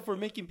to jail for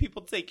making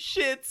people take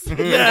shits.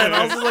 yeah. And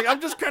I was just like, I'm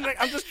just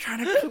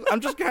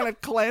trying to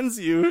cleanse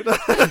you.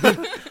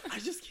 I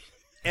just can't.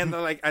 And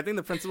they're like, I think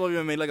the principal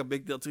even made like a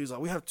big deal too. He's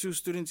like, we have 2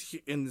 students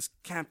in this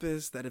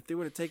campus that if they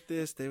were to take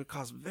this, they would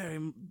cause very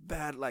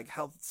bad like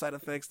health side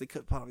effects. They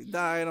could probably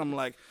die. And I'm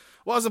like,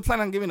 well, I wasn't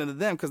planning on giving it to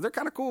them because they're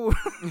kind of cool.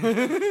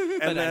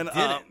 And then,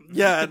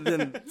 yeah, and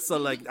then so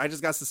like I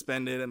just got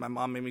suspended, and my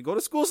mom made me go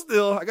to school.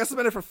 Still, I got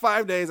suspended for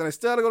 5 days, and I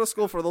still had to go to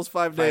school for those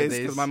 5 days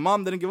because my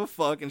mom didn't give a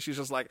fuck, and she's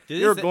just like,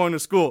 you're going to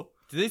school.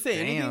 Did they say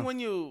anything when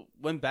you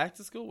went back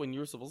to school when you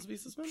were supposed to be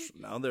suspended?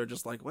 No, they were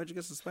just like, why'd you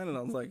get suspended?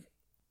 I was like,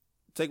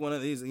 take one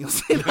of these and you'll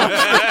see.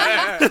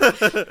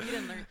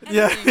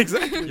 Yeah,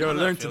 exactly. You'll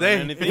learn today.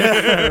 Anything.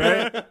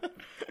 Yeah, right.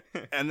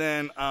 And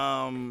then,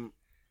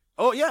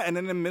 oh yeah, and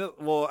then in the middle,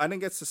 well, I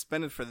didn't get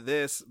suspended for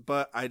this,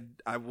 but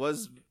I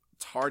was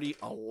tardy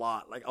a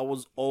lot. Like, I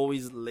was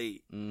always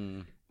late.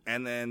 And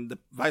then the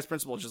vice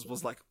principal just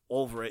was like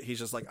over it. He's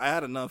just like, I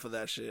had enough of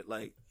that shit.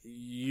 Like,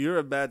 you're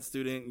a bad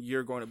student.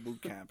 You're going to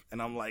boot camp.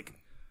 And I'm like,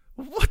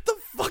 what the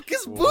fuck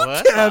is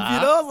boot camp?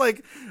 You know,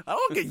 like, I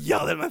don't get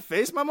yelled at in my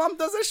face. My mom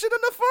does that shit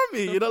enough for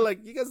me. You know,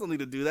 like, you guys don't need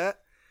to do that.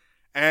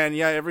 And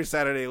yeah, every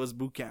Saturday it was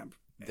boot camp.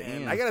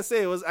 Damn. And I gotta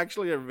say, it was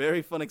actually a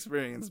very fun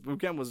experience.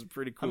 Boot camp was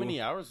pretty cool. How many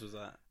hours was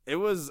that? It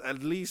was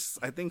at least,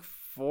 I think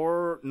it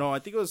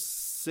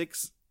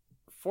was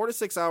 4 to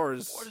 6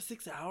 hours. 4 to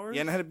 6 hours?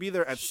 Yeah, and I had to be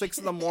there at 6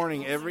 in the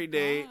morning every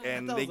day.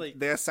 And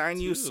they assign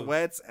you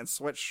sweats and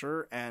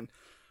sweatshirt and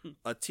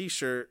a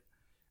t-shirt.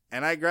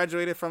 And I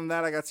graduated from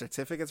that. I got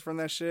certificates from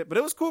that shit. But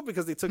it was cool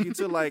because they took you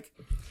to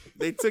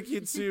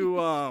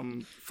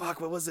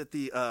what was it?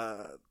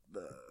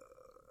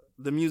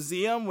 The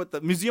museum with the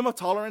Museum of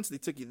Tolerance. They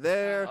took you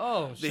there.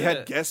 Oh, They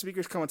had guest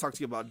speakers come and talk to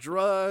you about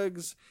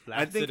drugs.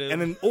 Laxative.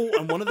 And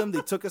one of them,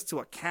 they took us to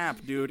a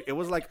camp, dude. It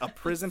was like a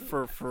prison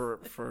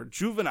for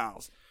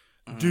juveniles.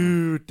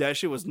 Dude, that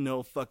shit was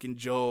no fucking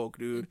joke,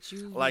 dude.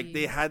 Like,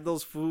 they had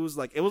those fools,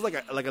 like, it was like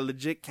a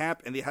legit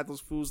camp, and they had those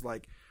fools,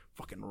 like,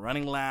 fucking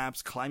running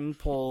laps, climbing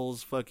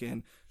poles,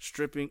 fucking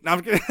stripping. No,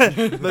 I'm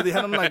kidding. But they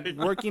had them, like,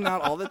 working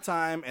out all the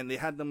time, and they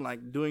had them,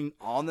 like, doing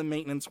all the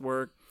maintenance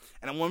work.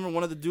 And I remember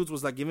one of the dudes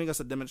was like giving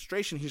us a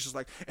demonstration. He's just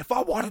like, if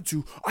I wanted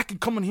to, I could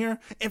come in here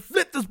and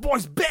flip this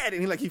boy's bed.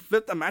 And he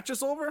flipped the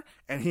mattress over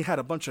and he had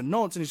a bunch of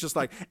notes. And he's just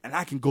like, and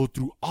I can go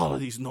through all of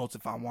these notes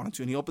if I wanted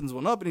to. And he opens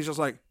one up and he's just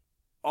like,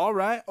 all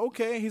right,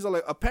 okay. He's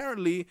like,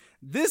 apparently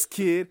this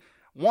kid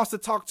wants to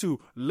talk to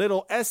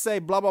little essay,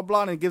 blah, blah,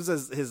 blah. And he gives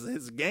us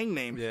his gang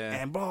name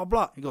and blah, blah,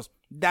 blah. He goes,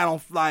 that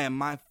don't fly in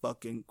my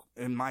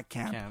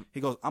camp. He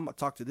goes, I'm going to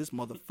talk to this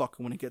motherfucker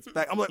when he gets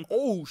back. I'm like,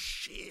 oh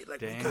shit.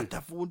 Like, we got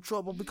that fool in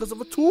trouble because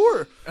of a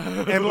tour.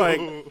 And like,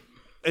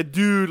 a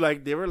dude,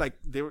 like, they were,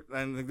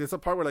 and there's a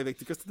part where, like, they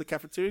took us to the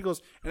cafeteria. He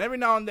goes, and every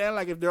now and then,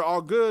 like, if they're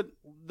all good,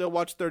 they'll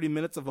watch 30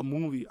 minutes of a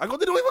movie. I go,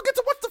 they don't even get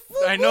to watch the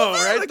full I know,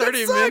 movie. right? Like,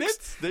 30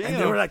 minutes? Damn. And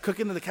they were, like,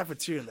 cooking in the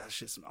cafeteria, and that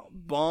shit smelled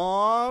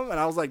bomb. And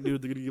I was like,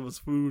 dude, they're gonna give us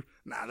food.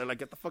 Nah, they're like,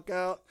 get the fuck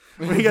out.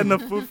 We ain't got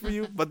enough food for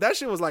you. But that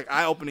shit was, like,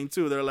 eye-opening,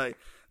 too. They're like,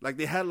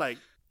 they had, like,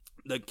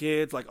 the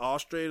kids, like, all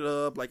straight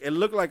up. Like, it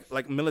looked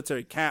like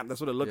military camp.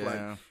 That's what it looked like.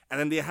 And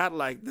then they had,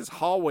 like, this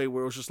hallway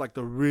where it was just, like,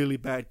 the really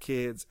bad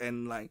kids.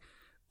 And, like,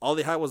 all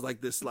they had was,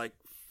 like, this, like,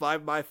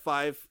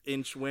 5x5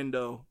 inch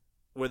window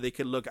where they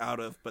could look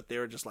out of. But they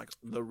were just, like,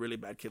 the really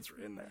bad kids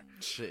were in there.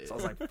 Shit. So I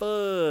was like,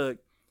 fuck.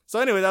 So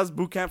anyway, that was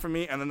boot camp for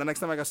me. And then the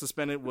next time I got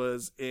suspended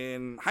was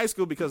in high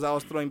school because I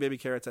was throwing baby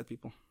carrots at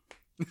people.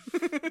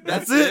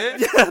 That's it.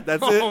 Yeah,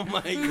 that's it. Oh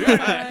my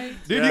god,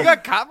 dude, you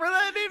got caught for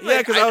that, dude? Yeah,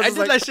 because I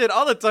did that shit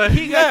all the time.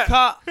 He got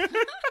caught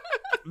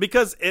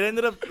because it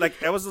ended up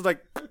like I was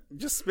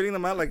just spitting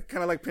them out, like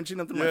kind of like pinching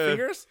them through my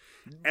fingers,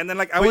 and then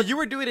like you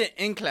were doing it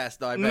in class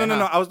though. No,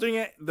 I was doing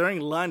it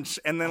during lunch,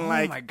 and then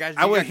my gosh,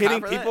 I was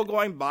hitting people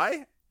going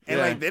by, and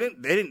like they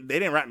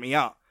didn't rat me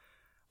out.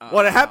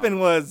 What happened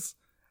was,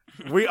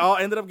 we all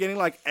ended up getting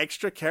like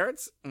extra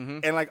carrots,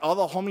 and like all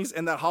the homies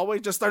in that hallway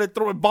just started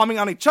bombing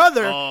on each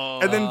other.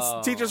 And then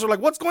teachers were like,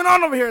 "What's going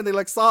on over here?" And they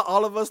like saw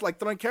all of us like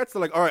throwing carrots.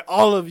 They're like, "All right,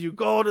 all of you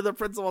go to the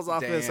principal's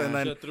office." And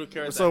then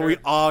so we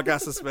all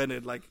got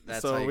suspended. Like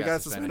so we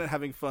got suspended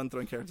having fun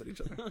throwing carrots at each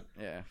other.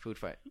 Yeah, food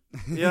fight.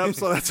 Yep.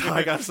 So that's how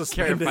I got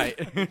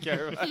suspended.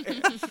 Carrot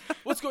fight.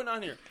 What's going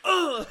on here?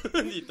 What's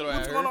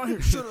going on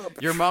here? Shut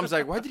up. Your mom's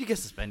like, "Why did you get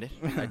suspended?"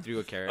 I threw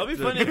a carrot. It'll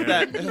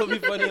be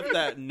funny if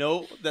that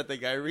note that the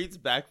guy reads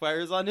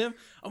backfires on him.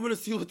 I'm gonna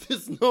see what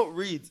this note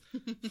reads.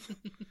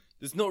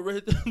 This note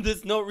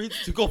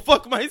reads to go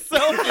fuck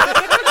myself.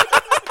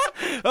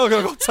 I'm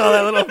gonna go tell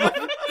that little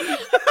boy.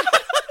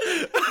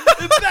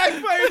 It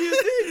backfired, you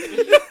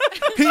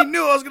think? He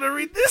knew I was gonna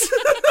read this.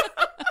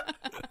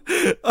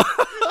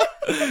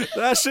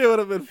 That shit would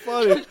have been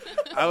funny.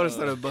 I would have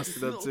started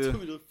busting up too.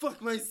 Told me to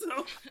fuck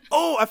myself.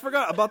 Oh, I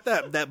forgot about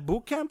that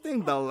boot camp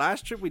thing. The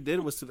last trip we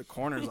did was to the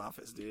coroner's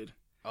office, dude.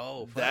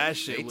 Oh, that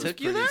shit they was took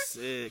you pretty there?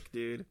 sick,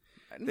 dude.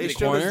 I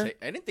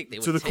didn't think they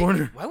would to the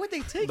corner. Why would they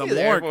take the you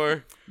there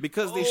morgue. for?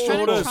 Because they Trying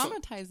showed to us.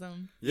 traumatize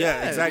them.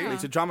 Yeah, exactly. Yeah.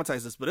 To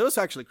traumatize us. But it was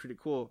actually pretty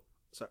cool.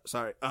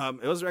 Sorry.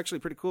 It was actually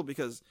pretty cool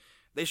because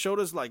they showed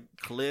us like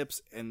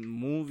clips and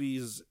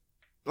movies,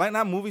 like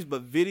not movies,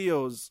 but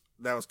videos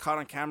that was caught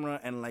on camera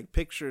and like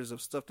pictures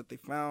of stuff that they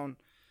found.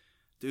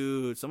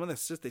 Dude, some of the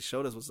shit they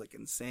showed us was like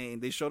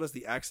insane. They showed us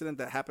the accident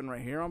that happened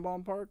right here on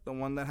Ballin Park, the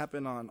one that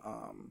happened on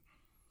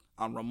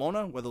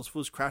Ramona, where those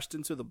fools crashed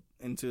into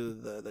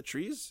the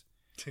trees.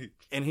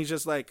 And he's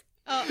just like,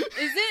 oh,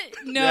 is it?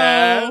 No.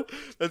 Yeah,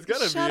 that's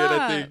gotta Shut be it,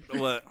 up. I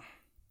think. what?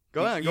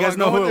 Go on. You guys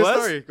know who it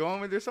was? Story. Go on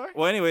with your story.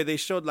 Well, anyway, they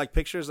showed like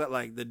pictures that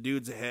like the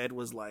dude's head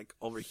was like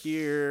over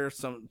here,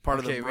 some part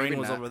of the brain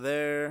was over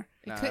there.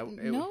 It could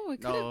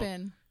have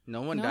been.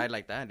 No one died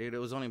like that, dude. It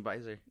was only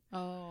Bizer.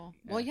 Oh,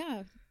 well,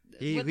 yeah.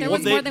 there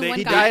was more than one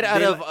he guy. died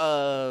out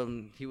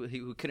of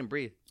he couldn't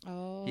breathe.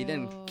 Oh. He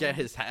didn't get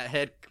his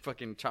head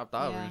fucking chopped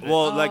off. Yeah. Or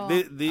Well, Oh, like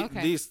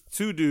okay. these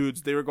two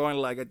dudes, they were going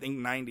like I think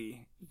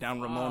 90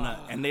 down Ramona,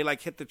 and they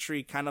like hit the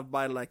tree kind of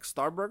by like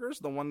Starburgers,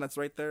 the one that's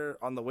right there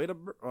on the way to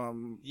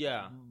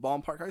Yeah.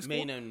 Ballin Park High School.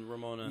 Maine and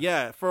Ramona.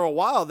 Yeah, for a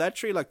while that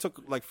tree like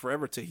took like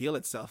forever to heal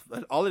itself.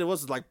 But all it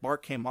was like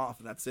bark came off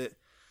and that's it.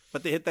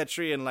 But they hit that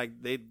tree and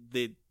like they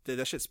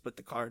that shit split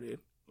the car, dude.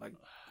 Like,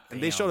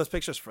 and they showed us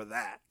pictures for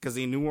that because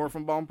they knew we were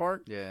from Ballin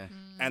Park. yeah.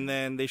 And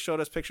then they showed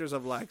us pictures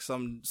of like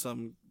some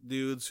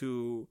dudes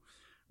who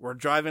were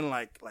driving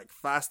like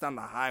fast down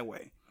the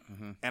highway.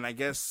 Mm-hmm. And I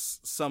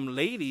guess some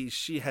lady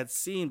she had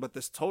seen, but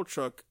this tow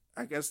truck,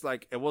 I guess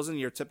like it wasn't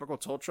your typical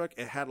tow truck.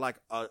 It had like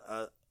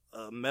a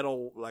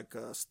metal, like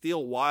a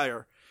steel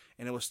wire,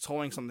 and it was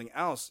towing something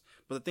else.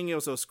 But the thing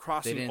is, it was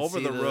crossing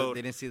over the road.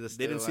 They didn't see the.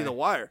 They didn't see the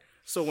wire.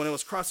 So when it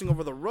was crossing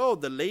over the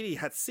road, the lady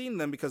had seen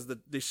them because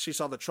she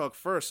saw the truck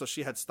first, so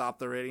she had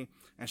stopped already,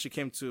 and she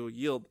came to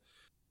yield.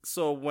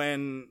 So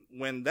when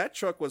that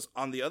truck was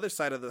on the other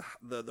side of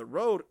the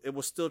road, it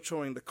was still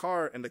showing the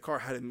car, and the car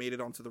hadn't made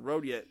it onto the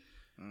road yet.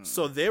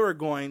 So they were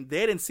going.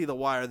 They didn't see the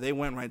wire. They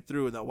went right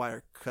through. The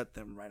wire cut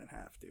them right in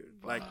half,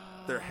 dude. Like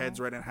their heads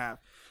right in half.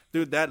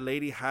 Dude, that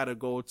lady had to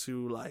go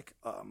to like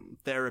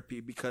therapy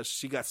because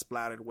she got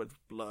splattered with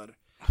blood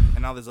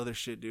and all this other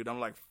shit, dude. I'm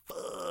like,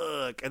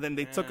 fuck. And then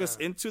they took us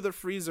into the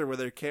freezer where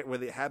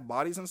they had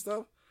bodies and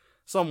stuff.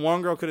 Some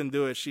one girl couldn't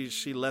do it.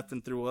 She left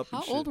and threw up. How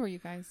and shit. old were you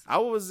guys? I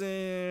was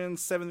in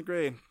 7th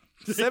grade.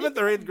 7th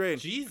or 8th grade.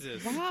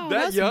 Jesus. Wow,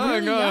 That that's young,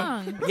 really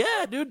huh? young.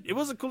 Yeah, dude, it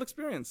was a cool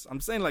experience. I'm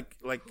saying like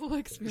Cool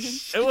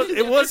experience.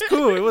 it was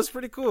cool. It was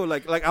pretty cool.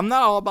 Like I'm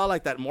not all about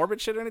like that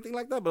morbid shit or anything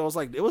like that, but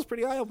it was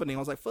pretty eye opening. I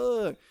was like,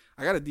 fuck,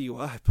 I got a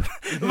DUI,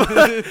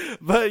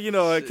 but you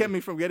know, it kept me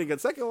from getting a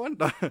second one.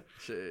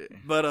 Shit.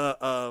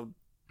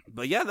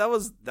 But yeah, that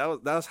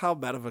was how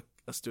bad of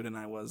a student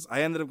I was.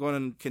 I ended up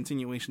going to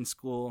continuation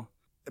school.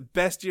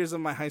 Best years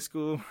of my high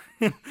school,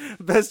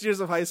 best years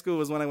of high school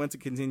was when I went to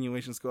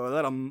continuation school.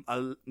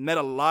 I met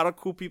a lot of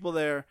cool people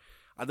there.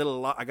 I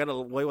got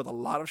away with a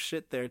lot of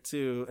shit there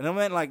too. And I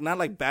meant like not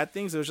like bad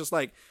things. It was just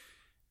like,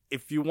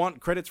 if you want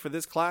credits for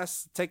this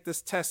class, take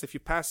this test. If you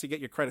pass, you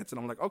get your credits.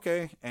 And I'm like,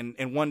 okay. And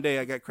one day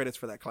I got credits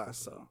for that class.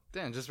 So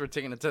Damn, just for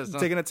taking a test. Huh?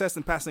 taking a test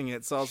and passing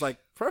it. So I was like,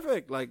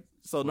 perfect. Like,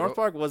 so North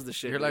Park was the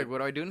shit. You're dude. like, what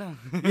do I do now?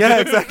 Yeah,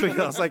 exactly.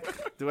 I was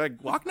like, do I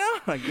walk now?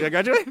 Like, did I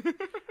graduate?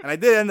 And I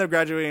did end up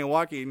graduating and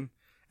walking.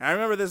 And I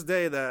remember this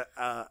day that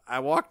I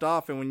walked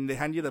off, and when they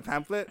hand you the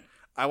pamphlet,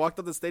 I walked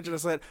up the stage and I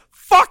said,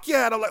 fuck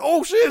yeah. And I'm like,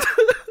 oh shit.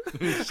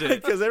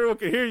 Because everyone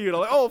could hear you. And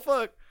I'm like, oh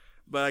fuck.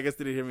 But I guess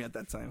they didn't hear me at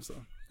that time, so.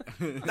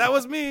 That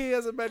was me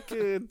as a bad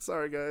kid.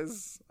 Sorry,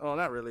 guys. Oh,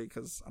 not really,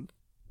 because I'm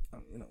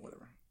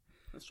whatever.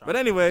 But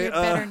anyway. You're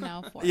better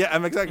now for it. Yeah,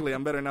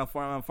 I'm better now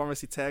for it. I'm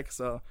pharmacy tech,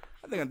 so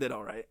I think I did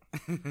all right.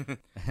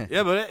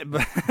 Yeah,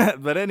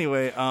 but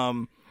anyway,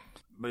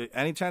 but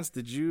any chance,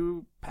 did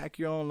you pack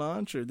your own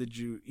lunch or did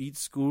you eat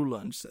school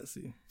lunch,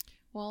 Ceci?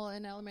 Well,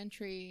 in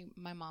elementary,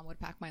 my mom would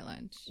pack my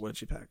lunch. What did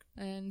she pack?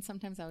 And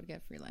sometimes I would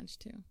get free lunch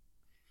too.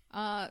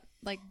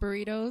 Like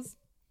burritos.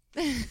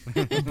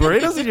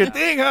 Burritos are your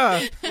thing, huh?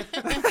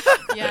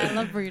 Yeah, I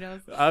love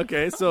burritos.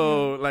 Okay,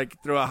 so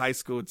like throughout high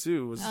school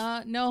too.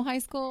 No, high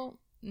school,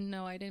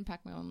 no, I didn't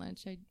pack my own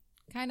lunch. I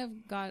kind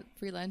of got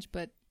free lunch,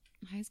 but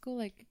high school,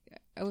 like,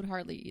 I would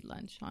hardly eat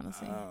lunch,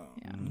 honestly.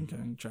 Yeah. Okay,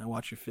 try to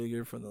watch your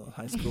figure for the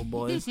high school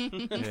boys.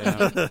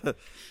 Yeah.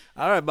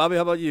 All right, Bobby,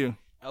 how about you?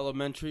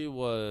 Elementary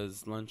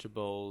was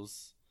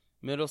Lunchables.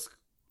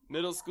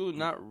 Middle school,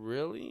 not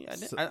really. I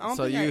don't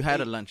So think you I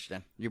had ate. a lunch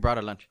then? You brought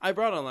a lunch? I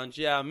brought a lunch.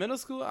 Yeah, middle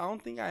school. I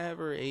don't think I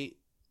ever ate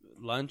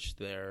lunch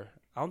there.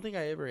 I don't think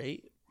I ever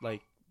ate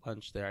like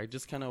lunch there. I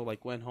just kind of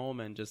like went home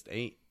and just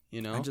ate.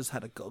 You know, I just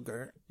had a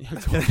go-gurt.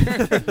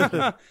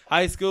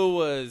 High school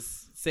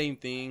was same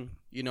thing.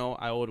 You know,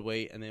 I would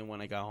wait, and then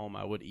when I got home,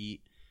 I would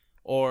eat.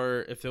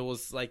 Or if it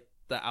was like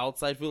the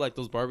outside food, like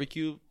those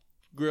barbecue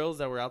grills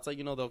that were outside,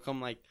 you know, they'll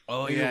come like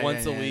maybe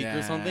once a week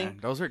or something.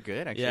 Those were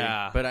good, actually.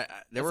 Yeah. But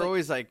they were like-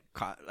 always like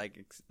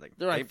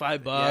They're like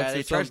 $5 Yeah, they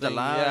or charged a something.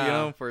 lot, Yeah. you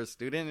know, for a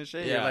student and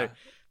shit. Yeah. You're like,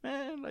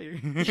 man,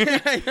 like Yeah,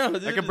 I know,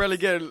 dude. I could barely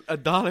get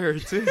 $1 or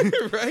two.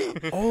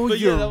 Right? Oh, But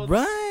yeah, you're that was-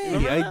 right.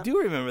 remember I that? do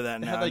remember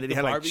that They now. had, like, They the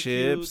had like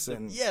barbecue, chips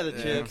and the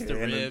chips, the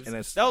okay, ribs. and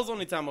it's That was the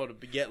only time I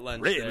would get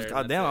lunch there. ribs. and God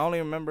that's damn, it. I only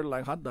remember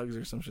like hot dogs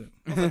or some shit.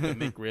 It was like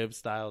the McRib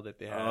style that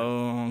they had.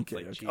 Oh, okay.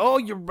 like okay. cheap. Oh,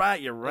 you're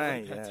right. You're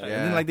right. Pet Yeah. type. And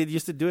then like they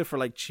used to do it for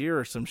like cheer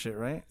or some shit,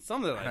 right?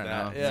 Something like I don't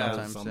that. know. Yeah.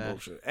 Sometimes. Some yeah.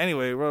 bullshit.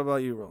 Anyway, what about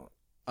you, Ro?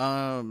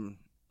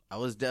 I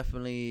was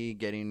definitely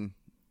getting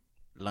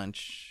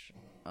lunch.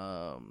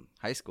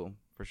 High school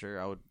for sure.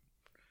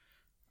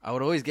 I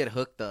would always get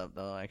hooked up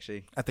though.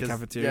 Actually, At the 'Cause-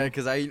 cafeteria? Yeah,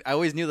 because I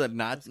always knew the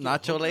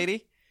nacho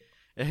lady,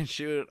 and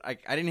she would. I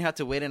didn't have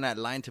to wait in that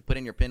line to put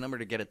in your PIN number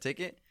to get a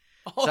ticket.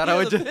 Oh, So yeah, I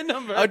would the just, PIN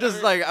number. I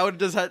would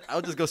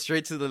just go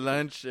straight to the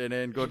lunch and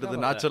then go to the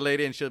about nacho that.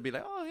 lady, and she'll be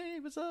like, "Oh, hey,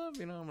 what's up?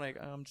 You know, I'm like,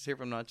 I'm just here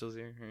from Nachos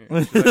here.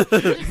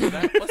 She's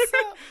like, what's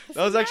up?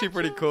 That was actually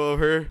pretty cool of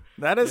her.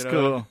 That is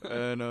cool.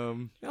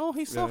 And oh,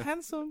 he's so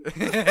handsome.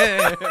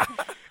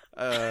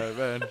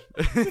 Man.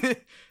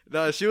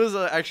 No, she was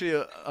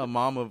actually a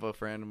mom of a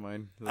friend of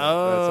mine. So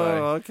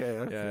oh, that's why.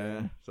 okay.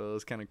 Yeah, so it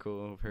was kind of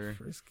cool of her.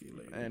 Frisky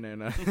lady. And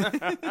then,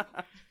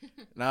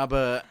 nah,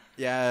 but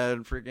yeah,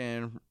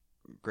 freaking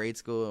grade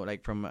school,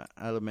 like from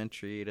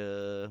elementary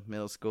to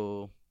middle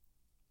school.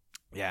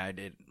 Yeah, I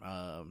did.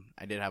 I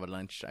did have a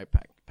lunch. I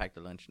packed a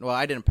lunch. Well,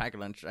 I didn't pack a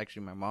lunch.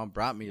 Actually, my mom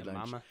brought me lunch.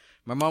 Mama.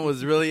 My mom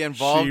was really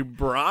involved. She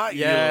brought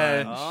you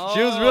yeah, lunch.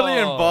 she was really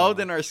involved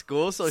in our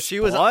school. So she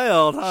was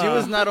spoiled. Huh? She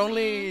was not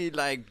only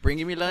like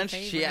bringing me lunch.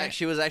 Favorite.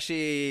 She was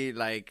actually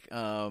like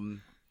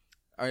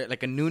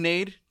like a noon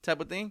aid type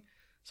of thing.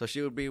 So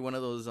she would be one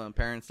of those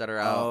parents that are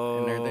out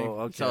and everything.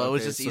 Okay, so it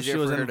was just easier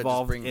for her to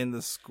just bring. She was involved in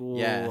the school.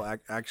 Yeah.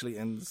 Actually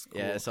in the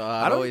school. Yeah, so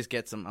I'd always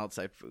get some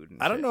outside food.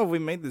 I don't know if we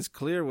made this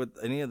clear with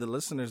any of the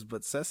listeners,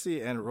 but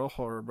Ceci and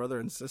Rojo are brother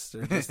and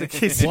sister. Just in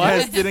case you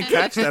guys didn't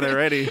catch that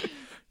already.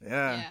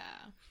 Yeah.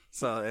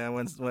 So and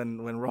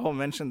when Rojo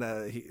mentioned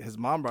that his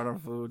mom brought him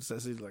food,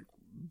 Ceci's like,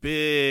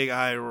 big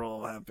eye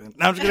roll happened.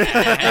 No, I'm just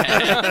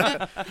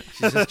kidding.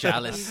 She's just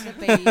jealous. He's the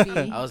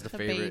baby. I was the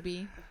favorite.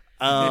 Baby.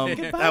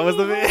 That was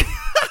the baby.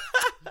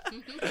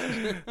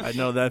 I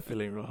know that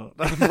feeling, Rojo.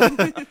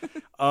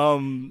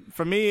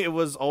 For me, it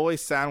was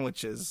always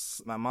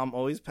sandwiches. My mom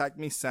always packed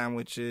me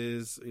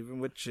sandwiches, even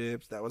with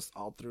chips. That was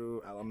all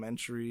through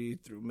elementary,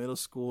 through middle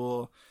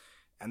school.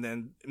 And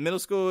then middle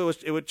school,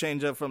 it would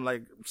change up from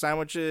like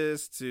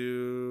sandwiches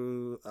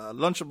to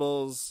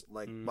Lunchables,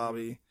 like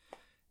Bobby.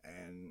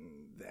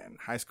 And then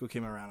high school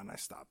came around and I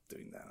stopped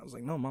doing that. I was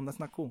like, no, Mom, that's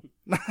not cool.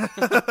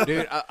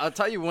 Dude, I'll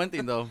tell you one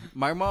thing, though.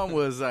 My mom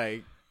was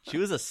like,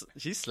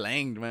 she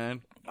slanged,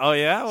 man. Oh,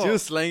 yeah? Well, she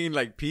was slanging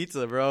like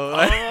pizza, bro.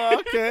 Oh,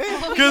 okay.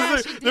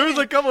 Because there was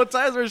a couple of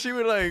times where she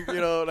would like, you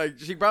know, like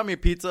she brought me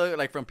pizza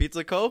like from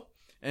Pizza Co.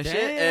 And shit,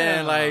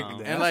 and like,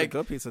 Damn, and like,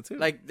 good pizza too.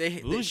 Like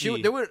they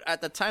would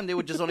at the time they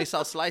would just only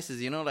sell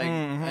slices, you know, like,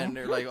 and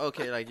they're like,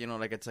 okay, like, you know,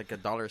 like it's like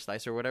 $1 a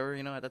slice or whatever,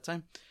 you know, at that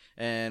time,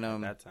 and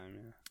at that time,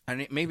 yeah,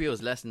 and maybe it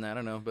was less than that, I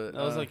don't know, but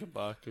that was like $1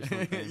 or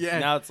something. Yeah,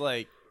 now it's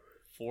like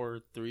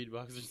 $3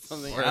 or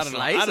something. Or I a don't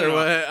slice know. or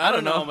what? I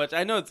don't know how much.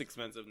 I know it's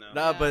expensive now.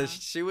 Nah, but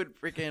she would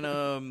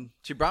freaking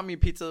she brought me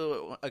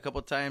pizza a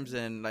couple times,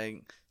 and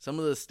like some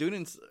of the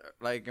students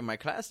like in my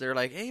class, they're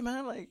like, hey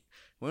man, like,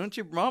 why don't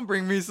your mom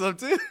bring me some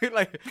too?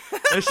 Like,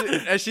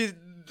 and she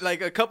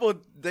like a couple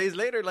days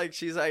later, like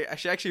she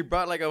actually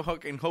brought like a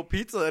fucking whole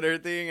pizza and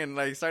everything, and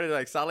like started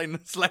like selling the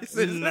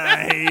slices.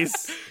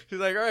 Nice. She's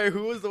like, all right,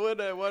 who was the one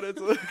that wanted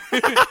to?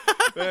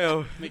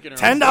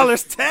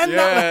 $10.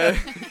 Yeah,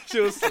 she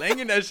was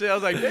slinging that shit. I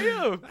was like,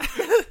 damn.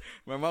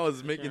 My mom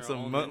was making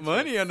some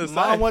money on the side.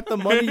 Mom, what the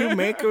money you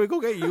make? Can we go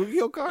get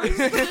Yu-Gi-Oh cards?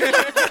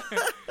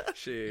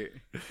 Shit.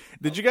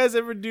 Did you guys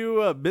ever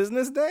do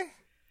Business Day?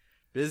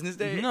 Business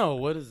Day? No,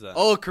 what is that?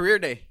 Oh, Career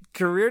Day.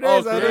 Career Day?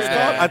 Is that what it's Career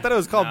called? Day. I thought it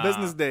was called Nah.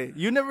 Business Day.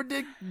 You never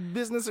did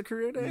Business or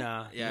Career Day?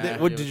 Nah. Yeah.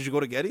 Did you go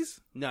to Getty's?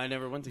 No, I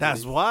never went to.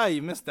 That's Getty's. why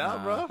you missed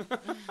out, Nah. bro.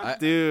 I-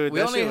 Dude, we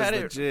that only shit was had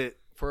it legit.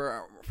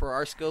 for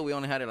our school. We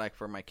only had it like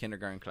for my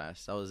kindergarten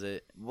class. That was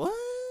it. What?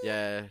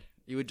 Yeah,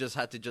 you would just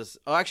have to just.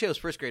 Oh, actually, it was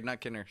first grade,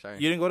 not kinder. Sorry.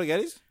 You didn't go to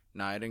Getty's?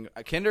 No, I didn't.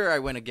 Kinder, I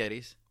went to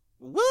Getty's.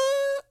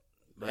 What?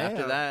 But after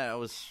Damn. that, I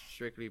was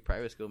strictly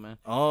private school, man.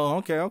 Oh,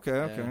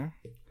 okay.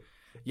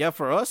 Yeah,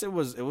 for us it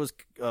was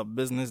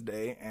Business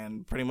Day,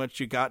 and pretty much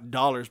you got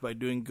dollars by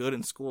doing good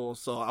in school.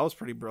 So I was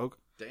pretty broke.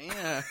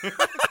 Damn.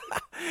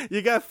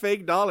 You got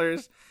fake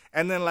dollars,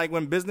 and then like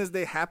when Business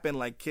Day happened,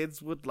 like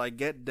kids would like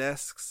get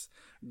desks,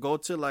 go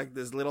to like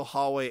this little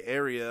hallway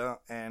area,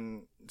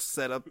 and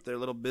set up their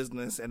little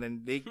business, and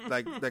then they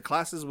like the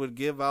classes would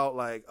give out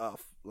like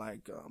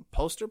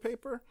poster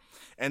paper,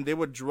 and they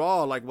would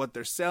draw like what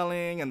they're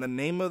selling and the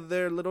name of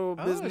their little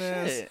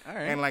business, shit. All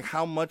right. and like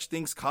how much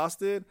things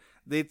costed.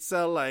 They'd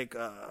sell like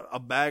a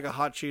bag of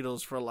hot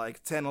Cheetos for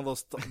like 10 of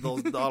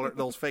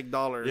those fake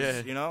dollars,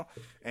 Yeah. you know,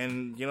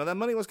 and you know that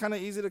money was kind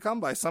of easy to come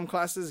by. Some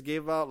classes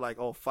gave out like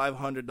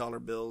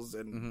 $500 bills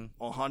and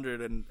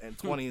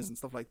 120s and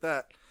stuff like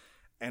that.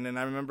 And then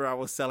I remember I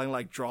was selling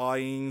like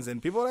drawings,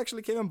 and people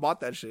actually came and bought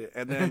that shit.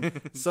 And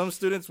then some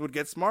students would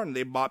get smart and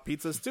they bought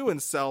pizzas too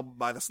and sell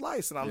by the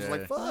slice. And I was Yeah.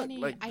 like, "Fuck!" Funny.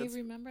 Like, I that's-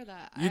 remember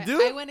that. You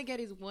do? I went to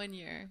Getty's 1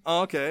 year.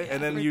 oh, okay.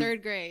 And then for you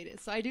third grade,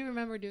 so I do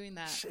remember doing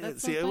that. Shit,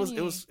 That's see, so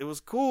it was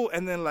cool.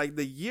 And then like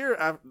the year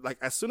after, like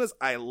as soon as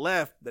I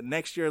left, the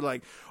next year,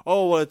 like,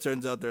 oh well, it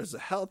turns out there's a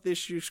health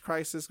issues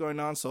crisis going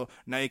on, so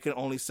now you can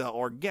only sell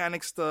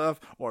organic stuff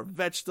or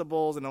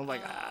vegetables. And I'm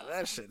like,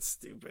 that shit's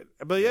stupid.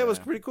 But yeah, it was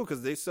pretty cool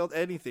because they sold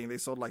anything. They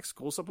sold like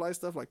school supply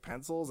stuff, like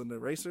pencils and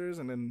erasers,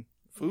 and then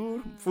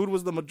food. Food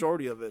was the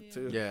majority of it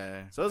too.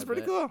 Yeah. So it was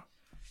pretty cool.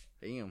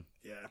 Damn.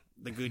 Yeah,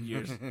 the good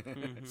years.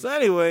 So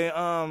anyway,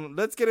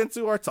 let's get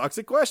into our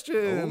toxic Oh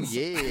questions.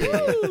 yeah.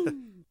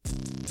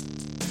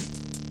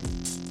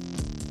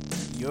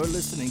 You're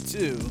listening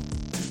to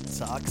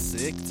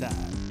Talksick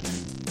Time.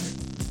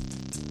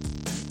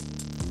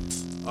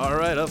 All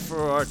right, up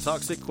for our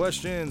toxic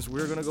questions.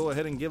 We're going to go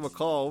ahead and give a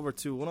call over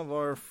to one of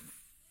our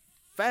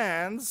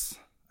fans,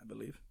 I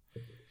believe.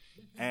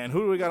 And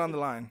who do we got on the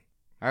line?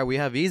 All right, we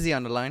have Easy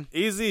on the line.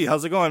 Easy,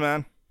 how's it going,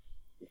 man?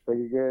 It's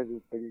pretty good.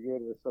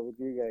 What's up with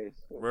you guys?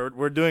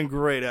 We're doing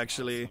great,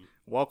 actually. Awesome.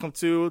 Welcome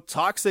to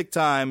Talksick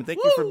Time.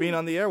 Thank you for being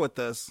on the air with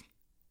us.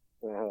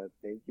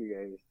 Thank you,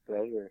 guys.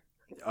 Pleasure.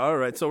 All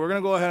right, so we're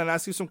going to go ahead and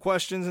ask you some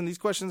questions, and these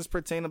questions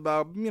pertain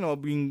about,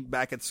 being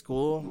back at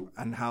school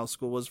and how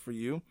school was for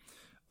you.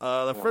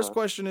 The first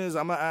question is,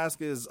 I'm going to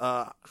ask is,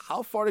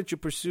 how far did you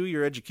pursue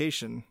your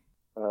education?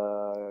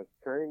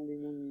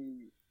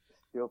 Currently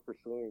still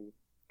pursuing.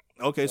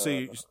 Okay,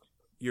 so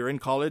you're in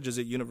college. Is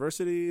it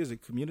university? Is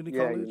it community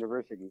college? Yeah,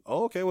 university.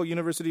 Oh, okay. What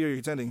university are you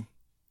attending?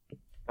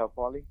 Cal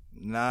Poly.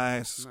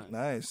 Nice.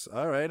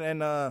 All right,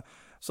 and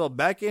so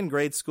back in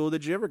grade school,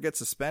 did you ever get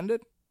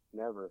suspended?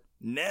 Never.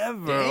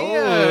 Damn. Oh,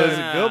 that's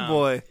a good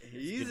boy.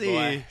 Easy.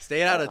 Boy.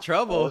 Stayed out of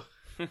trouble.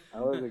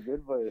 I was a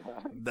good boy.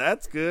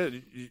 That's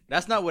good.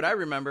 That's not what I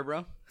remember,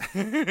 bro.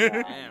 Do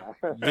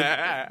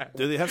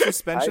they have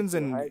suspensions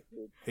in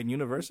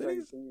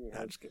universities?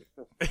 I'm just kidding.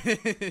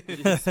 Did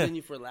they suspend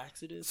you for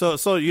laxatives?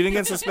 So you didn't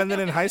get suspended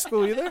in high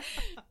school either?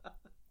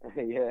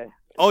 Yeah.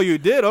 Oh, you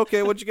did?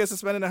 Okay, what'd you get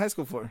suspended in high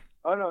school for?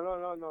 Oh,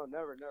 no,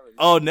 never.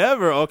 Oh,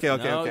 never? Okay.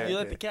 You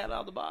let the cat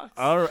out of the box.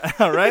 All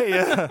right,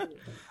 yeah.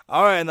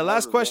 All right, and the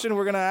last question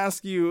we're going to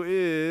ask you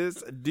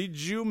is, did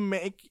you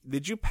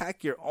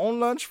pack your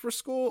own lunch for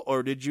school,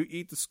 or did you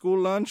eat the school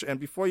lunch? And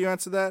before you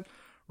answer that,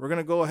 we're going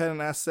to go ahead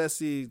and ask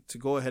Ceci to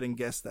go ahead and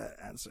guess that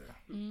answer.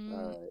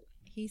 All right.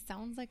 He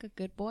sounds like a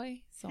good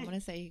boy, so I'm going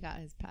to say he got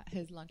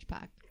his lunch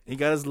packed. He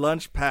got his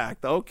lunch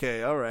packed.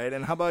 Okay, all right.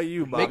 And how about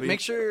you, Bobby? Make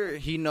sure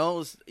he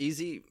knows,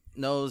 Easy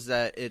knows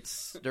that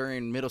it's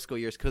during middle school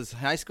years, because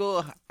high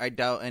school, I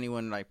doubt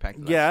anyone packed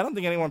lunch. Yeah, I don't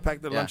think anyone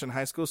packed their lunch in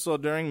high school. So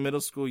during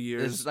middle school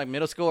years, it's like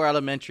middle school or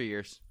elementary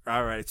years.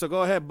 All right, so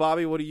go ahead,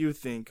 Bobby. What do you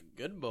think?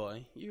 Good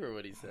boy. You heard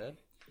what he said.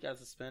 Got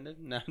suspended?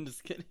 No, I'm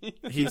just kidding.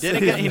 He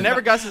didn't. He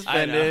never got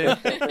suspended.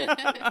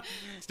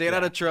 Stayed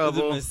out of trouble.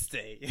 It was a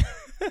mistake.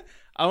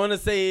 I want to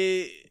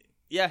say,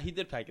 yeah, he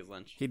did pack his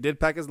lunch. He did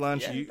pack his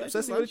lunch. Yeah,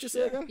 Ceci, what did you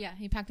say again? Yeah,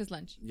 he packed his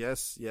lunch.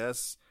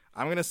 Yes.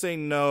 I'm gonna say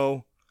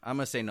no. I'm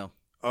gonna say no.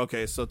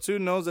 Okay, so 2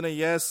 no's and a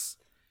yes.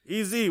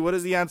 Easy. What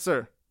is the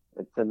answer?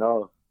 It's a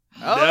no.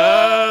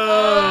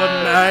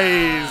 Oh,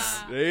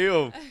 nice.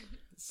 Damn.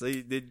 So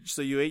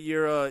you ate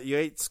you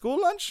ate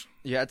school lunch?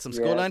 You had some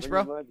school lunch,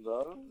 bro? Much,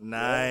 bro?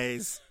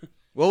 Nice.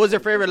 What was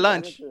your favorite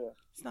lunch?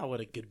 It's not what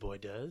a good boy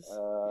does.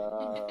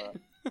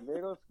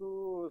 Middle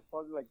school was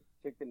probably like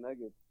chicken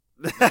nuggets.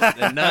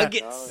 The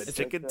nuggets. The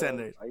chicken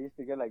tenders. I used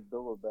to get like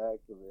double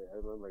bags of it. I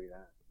remember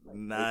that. Like,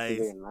 Nice.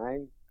 In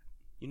line,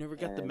 You never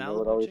got the and Malibu they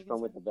would always chicken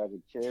come with a bag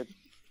of chips.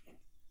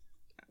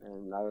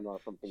 And I don't know,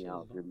 something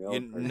else. Your milk. You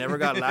never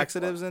got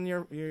laxatives in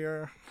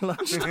your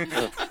lunch?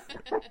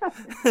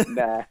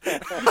 Nah.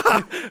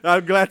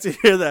 I'm glad to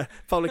hear that.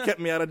 Probably kept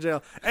me out of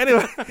jail.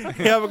 Anyway,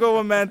 you have a good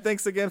one, man.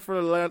 Thanks again for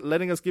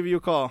letting us give you a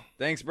call.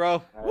 Thanks,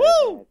 bro. All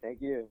Woo! right,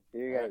 thank you. See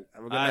you guys.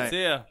 Have a good night.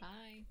 See ya. Bye.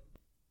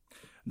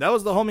 That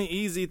was the homie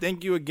Easy.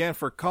 Thank you again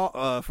for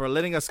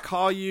letting us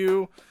call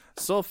you.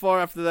 So far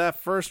after that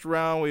first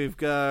round, we've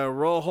got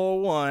Rojo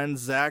 1,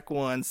 Zach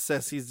 1,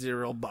 Ceci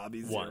 0,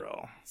 Bobby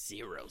 0.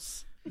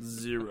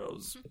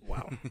 Zeros.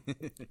 Wow.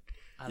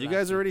 You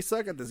guys already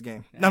suck at this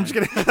game. No, I'm just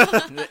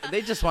kidding.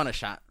 They just want a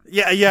shot.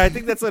 Yeah, I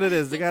think that's what it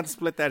is. They got to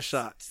split that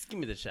shot. Just give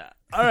me the shot.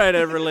 All right,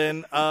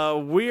 Evelyn.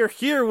 We're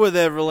here with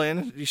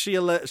Evelyn. She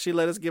let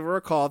us give her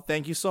a call.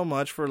 Thank you so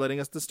much for letting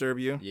us disturb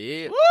you.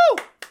 Yeah.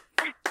 Woo!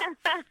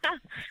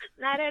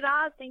 Not at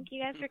all. Thank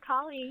you guys for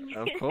calling.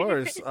 Of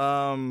course.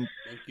 Thank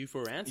you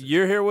for answering.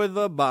 You're here with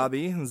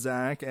Bobby,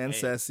 Zach, and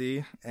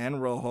Ceci,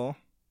 and Rojo.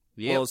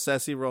 Yep. Well,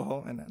 Ceci,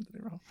 Rojo, and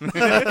Anthony Rojo.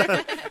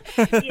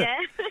 Yeah.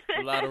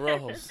 A lot of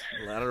Rojos.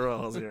 A lot of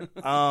Rojos here.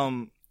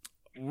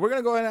 We're going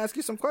to go ahead and ask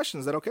you some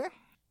questions. Is that okay?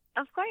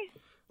 Of course.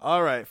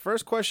 All right.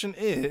 First question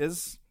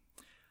is,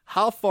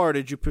 how far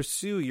did you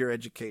pursue your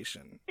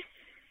education?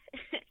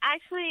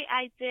 Actually,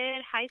 I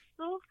did high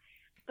school,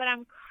 but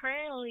I'm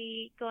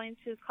currently going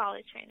to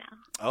college right now.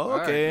 Oh,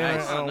 okay. All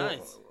right, nice.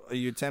 Nice. Are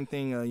you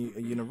attempting a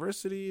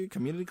university,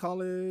 community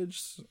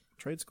college,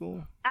 trade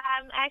school?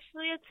 I'm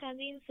actually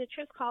attending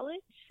Citrus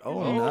College.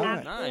 Oh, and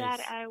then nice. After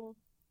that, I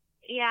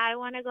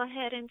want to go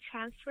ahead and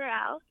transfer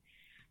out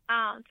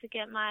to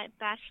get my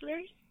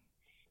bachelor's.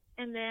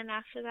 And then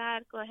after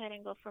that, go ahead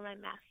and go for my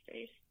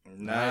master's.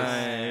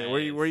 Nice.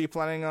 Where are you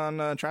planning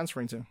on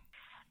transferring to?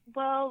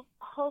 Well,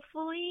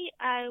 hopefully,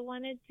 I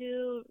want to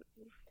do,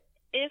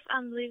 if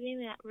I'm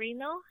living at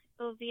Reno,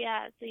 it will be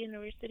at the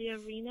University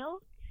of Reno.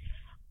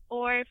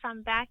 Or if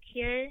I'm back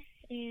here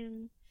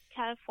in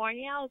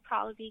California, it'll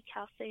probably be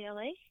Cal State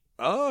LA.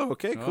 Oh,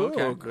 okay, cool.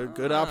 Okay.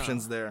 Good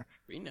options there.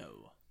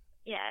 Reno.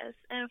 Yes,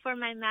 and for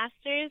my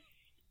master's,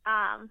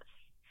 I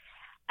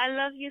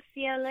love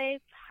UCLA.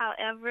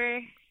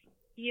 However,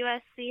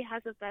 USC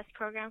has the best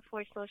program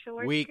for social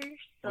workers. Weak.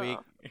 So. Weak.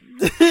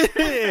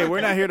 Hey,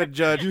 we're not here to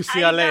judge.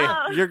 I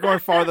know. You're going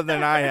farther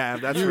than I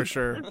have. That's for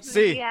sure.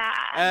 See.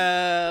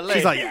 Yeah.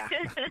 She's like, yeah.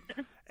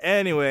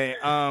 Anyway,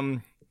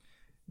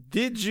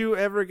 did you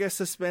ever get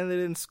suspended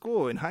in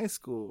school, in high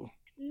school?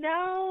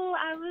 No,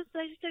 I was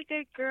such a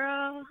good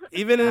girl.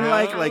 Even in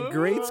like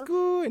grade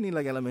school? Any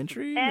like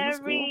elementary? middle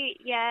school?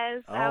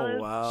 Yes. I Oh,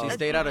 was wow. She a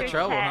stayed out of teacher's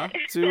trouble, huh?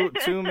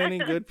 pet. Too many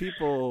good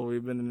people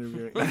we've been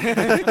interviewing.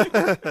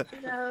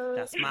 No.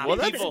 That's my Well,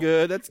 that's people.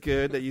 good. That's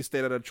good that you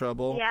stayed out of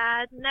trouble.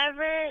 Yeah,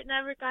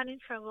 never got in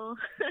trouble.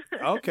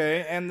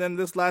 Okay, and then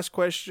this last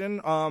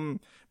question.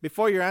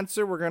 Before your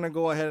answer, we're gonna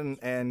go ahead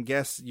and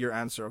guess your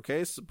answer.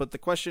 Okay, but the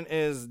question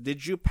is: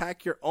 did you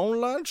pack your own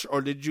lunch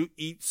or did you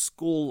eat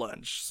school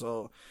lunch?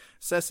 So,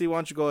 Ceci, why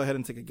don't you go ahead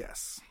and take a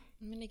guess?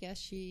 I'm going to guess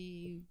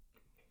she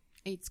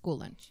ate school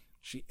lunch.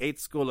 She ate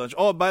school lunch.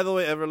 Oh, by the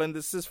way, Everlyn,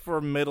 this is for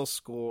middle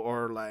school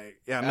or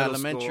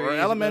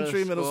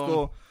elementary, middle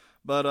school.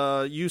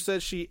 But you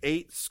said she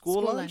ate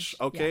school lunch.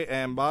 Okay,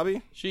 yeah. and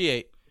Bobby, She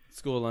ate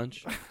school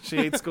lunch. she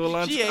ate school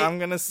lunch. She ate. I'm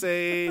gonna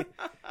say,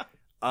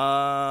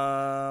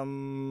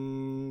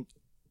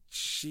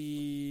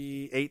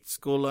 she ate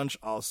school lunch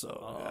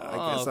also. Yeah,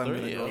 I guess I'm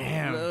gonna go.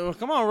 Damn.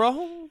 Come on,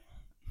 Raul.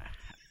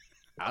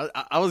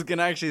 I was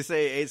gonna actually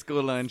say ate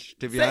school lunch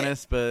to be Say it.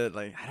 honest, but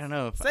like I don't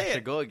know if Say I should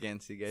it. go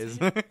against you guys.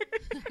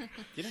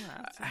 You don't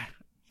have to.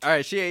 All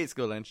right, she ate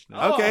school lunch.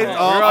 Okay, Oh,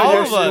 all all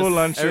your of us. school Everyone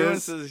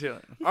lunches. says she. All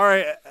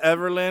right,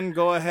 Everlyn,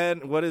 go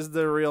ahead. What is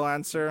the real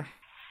answer?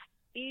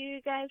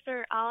 You guys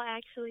are all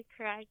actually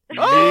correct.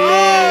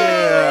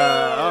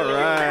 Yeah. All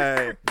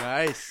right.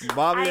 Nice.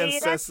 Bobby I and ate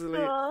at Cecily.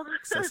 school.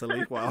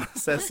 Cecily, wow.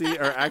 Ceci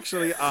are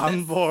actually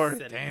on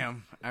board.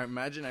 Damn. I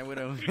imagine I would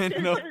have.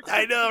 No,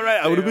 I know,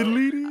 right? I would have been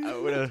leading. I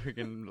would have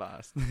freaking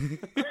lost.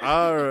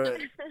 All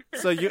right.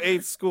 So you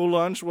ate school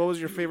lunch. What was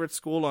your favorite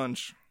school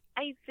lunch?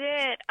 I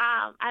did.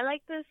 I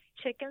like this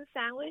chicken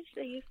sandwich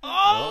that you.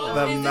 Oh,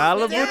 The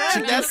Malibu yeah,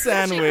 chicken that's-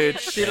 sandwich.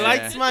 She Yeah.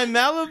 likes my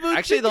Malibu.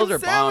 Actually, those chicken are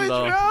bomb sandwich,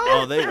 though. bro.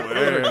 Oh, they Those were.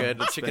 are good.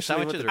 The chicken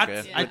Especially with sandwiches the- are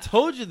good. I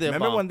told you they're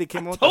Remember bomb. when they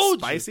came out with the told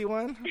you. spicy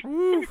one?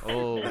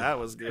 Oh, That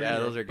was good. yeah,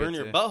 those are good Burn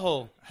your too.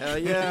 butthole. Hell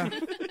yeah.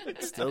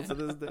 Still to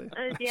this day.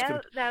 Yeah,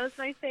 that was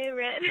my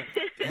favorite.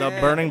 The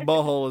burning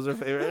butthole was her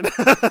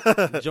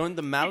favorite. Join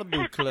the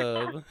Malibu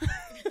Club.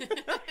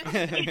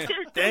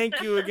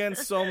 Thank you again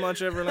so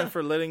much, Everlyn,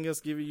 for letting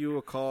us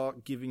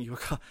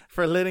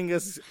for letting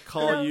us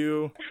call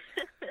you.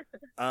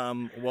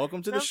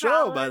 Welcome to the No show,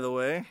 problem. by the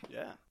way.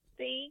 Yeah.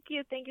 Thank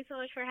you. Thank you so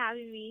much for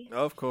having me.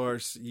 Of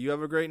course. You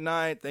have a great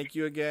night. Thank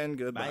you again.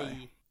 Goodbye.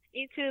 Bye.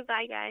 You too.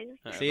 Bye, guys.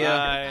 See ya.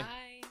 Bye.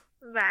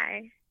 Bye.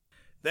 Bye.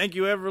 Thank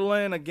you,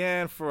 Everlyn,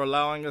 again for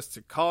allowing us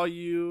to call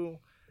you.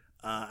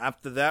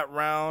 After that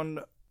round,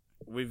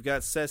 we've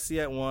got Ceci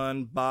at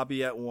 1,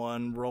 Bobby at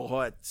 1,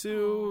 Rojo at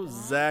 2,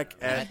 Zach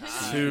at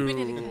We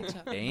need to 2. catch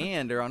up.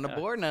 And they're on the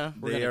board now.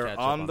 We're They gonna are catch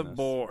up on on the this.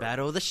 board.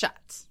 Battle of the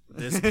shots.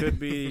 This could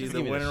be Just the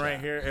give me the winner right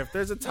shot. here. If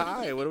there's a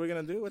tie, what are we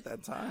gonna do with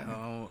that tie?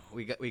 Oh,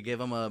 we give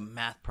them a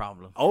math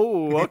problem.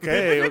 Oh,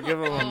 okay. We'll give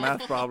them a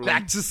math problem.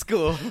 Back to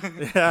school.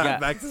 Yeah,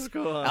 back to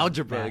school.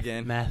 Algebra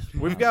again. Math.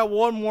 We've got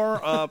one more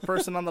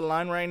person on the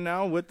line right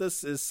now. With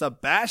us is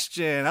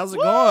Sebastian. How's it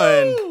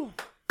going?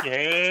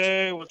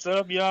 Hey, what's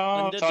up,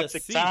 y'all? Under the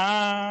Talksick sea.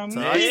 time.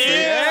 Talksick.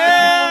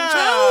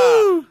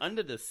 Yeah.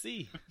 Under the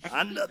sea.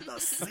 Under the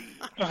sea.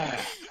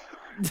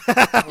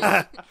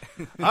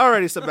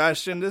 Alrighty,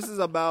 Sebastian. This is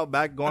about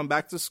going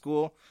back to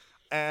school,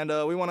 and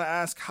we want to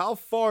ask, how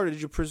far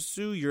did you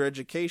pursue your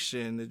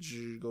education? Did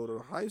you go to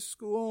high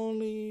school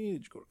only?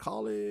 Did you go to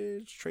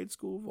college, trade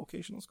school,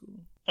 vocational school?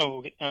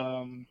 Oh,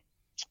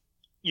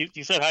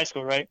 you said high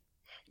school, right?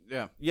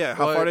 Yeah. Yeah.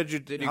 How Well, far did you?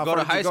 Did you how go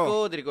far to did you high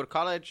school? Did you go to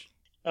college?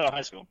 Oh,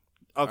 high school.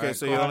 Okay, Alright,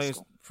 so cool. you High only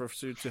school.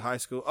 pursued to high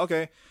school.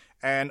 Okay,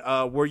 and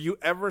were you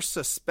ever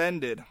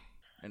suspended?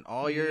 And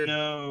all your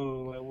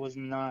No, it was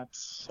not.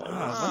 A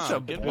bunch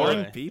of good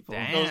boring boy. people.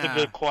 Damn. Those are the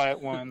good, quiet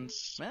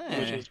ones, Man.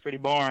 which was pretty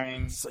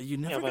boring. So you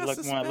Yeah, never but got look,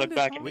 when I suspended. look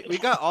back, huh? we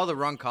got all the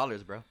wrong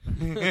collars, bro.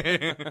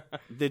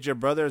 Did your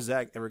brother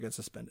Zach ever get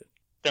suspended?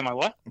 Then my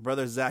what?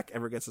 Brother Zach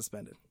ever get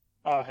suspended?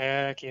 Oh,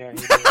 heck yeah. He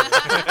did.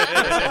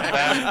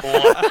 Bad boy.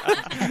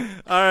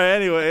 All right.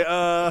 Anyway,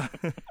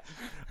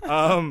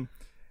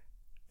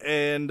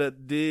 and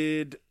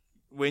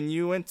when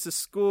you went to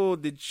school,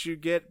 did you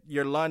get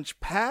your lunch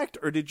packed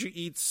or did you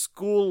eat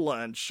school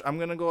lunch? I'm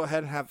gonna go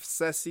ahead and have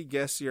Ceci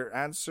guess your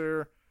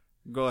answer.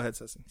 Go ahead,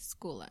 Ceci.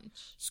 School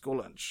lunch. School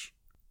lunch.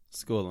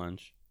 School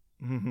lunch.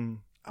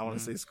 I want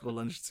to say school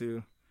lunch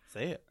too.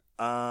 Say it.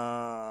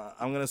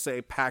 I'm gonna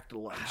say packed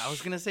lunch. I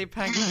was gonna say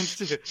packed lunch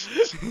too.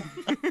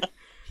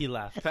 He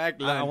laughed.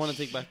 Packed I lunch. want to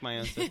take back my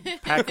answer.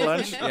 packed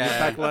lunch. Yeah. You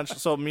packed lunch.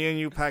 So me and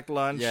you packed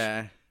lunch.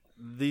 Yeah.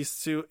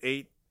 These two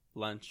ate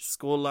Lunch.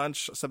 school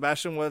lunch.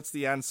 Sebastian, what's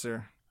the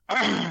answer?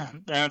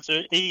 The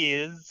answer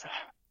is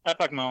I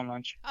packed my own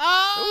lunch.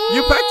 Oh,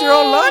 You packed your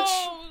own lunch?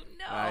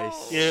 No.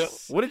 Nice. Yeah.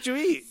 What did you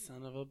eat?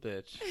 Son of a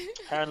bitch.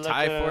 Had like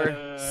Tie for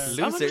a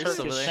losers Turkish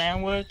over there.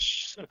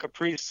 sandwich, a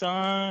Capri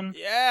Sun.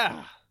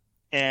 Yeah.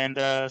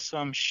 and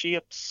some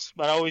chips.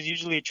 But I always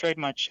usually trade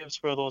my chips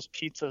for those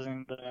pizzas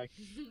in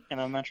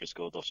elementary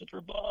school. Those shits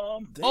were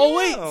bomb. Oh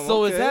wait, Damn,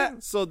 so okay. is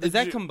that So is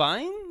that you-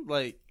 combined?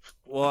 Like,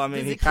 Well, I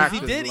mean, he because packed he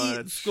his did lunch.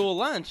 eat school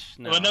lunch.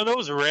 No, Well, no, that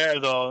was rare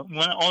though.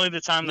 Only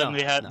the time that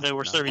No, they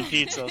were no. serving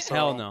pizza. So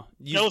hell no.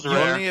 That was you-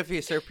 rare. Only if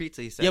he served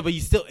pizza, he said. Yeah, but you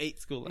still ate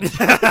school lunch.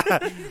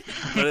 That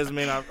doesn't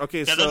mean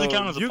okay. That so doesn't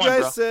count as a you point,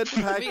 guys bro. said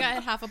pack, We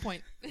got half a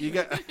point. you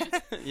got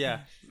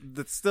yeah.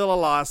 that's still a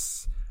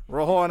loss.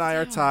 Rojo and I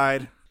are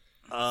tied.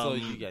 So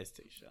you guys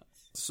take shots.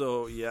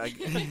 So yeah,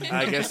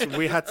 I guess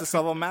we had to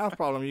solve a math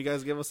problem. You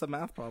guys give us a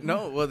math problem.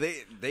 No, well,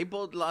 they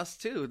both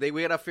lost too.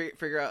 We gotta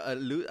figure out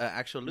an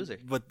actual loser.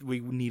 but we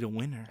need a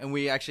winner. And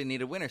we actually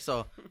need a winner.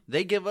 So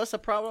they give us a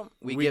problem.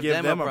 We give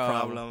them a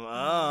problem.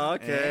 Oh,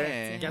 okay.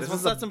 Yeah. You guys This want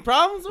is to a- start some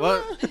problems?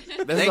 Well,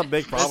 This is a big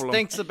Let's problem.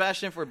 thank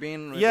Sebastian for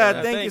being. With Yeah, us.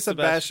 thank you, thanks,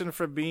 Sebastian,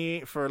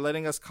 for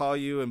letting us call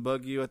you and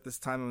bug you at this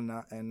time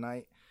of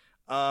night.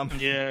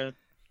 yeah.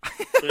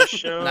 Good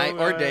show, Night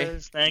or day.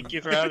 guys. Thank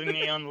you for having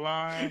me on the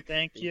line.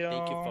 Thank you.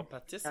 Thank you for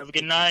participating. Have a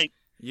good night.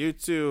 You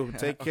too.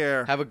 Take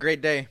care. Have a great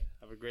day.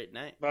 Have a great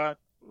night. Bye.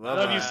 Bye-bye.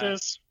 Love you,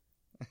 sis.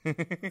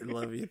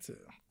 Love you too.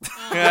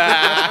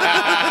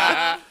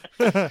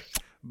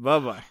 Bye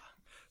bye.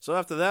 So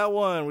after that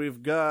one,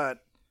 we've got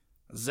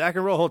Zach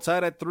and Rojo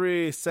tied at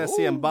 3,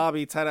 Ceci and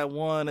Bobby tied at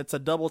 1. It's a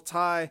double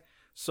tie.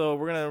 So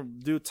we're gonna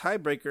do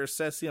tiebreaker.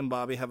 Ceci and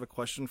Bobby have a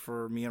question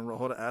for me and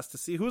Rojo to ask to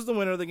see who's the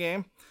winner of the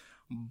game.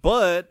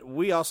 But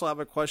we also have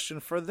a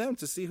question for them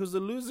to see who's the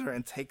loser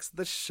and takes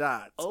the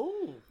shot.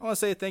 Oh. I want to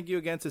say thank you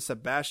again to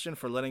Sebastian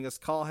for letting us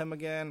call him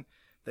again.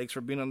 Thanks for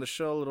being on the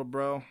show, little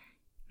bro.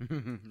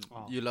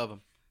 You love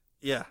him.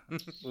 Yeah,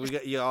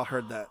 you all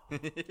heard that,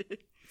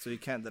 so you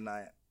can't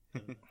deny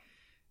it.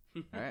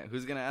 All right,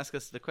 who's gonna ask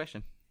us the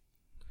question?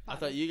 I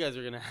thought you guys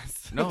were going to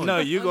ask. No,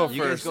 you go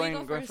You guys first.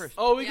 going first.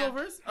 Oh, we Yeah. go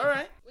first? All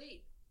right.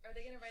 Wait, are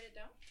they gonna write it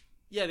down?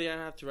 Yeah, they're going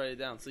to have to write it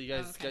down. So you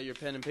guys Okay. got your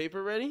pen and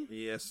paper ready?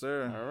 Yes,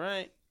 sir. All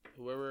right.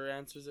 Whoever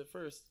answers it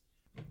first.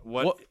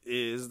 What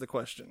is the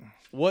question?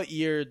 What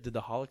year did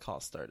the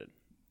Holocaust started?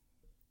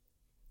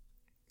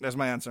 That's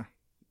my answer.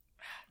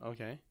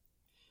 Okay.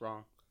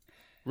 Wrong.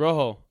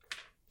 Rojo.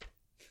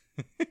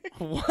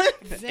 What?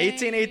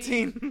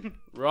 1818.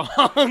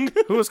 Wrong.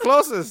 Who was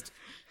closest?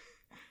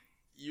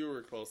 You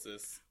were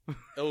closest.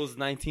 It was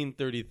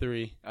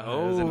 1933.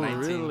 Oh, it was in Oh, 19.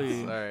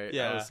 really? All right.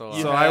 Yeah. That was so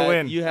You So off. I had-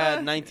 win. You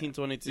had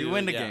 1922. You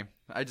win the yeah. game.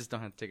 I just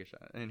don't have to take a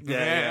shot.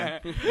 Yeah.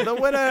 The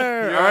winner.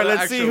 You're All right, the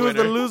let's see actual who's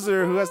the winner.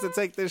 loser who has to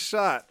take this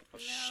shot.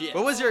 Shit.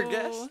 What was your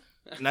guess?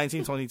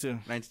 1922.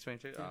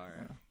 1922. All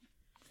right.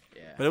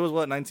 Yeah. But it was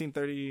what,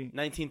 1930?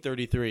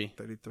 1933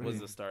 33. was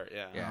the start.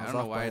 Yeah. Yeah. I I was don't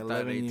off know why by I thought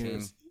 11 18.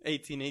 years.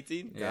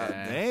 1818. Yeah.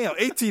 Damn,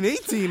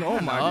 1818. Oh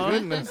my No.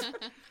 goodness.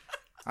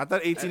 I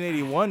thought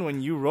 1881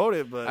 when you wrote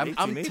it, but I'm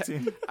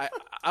 1818. I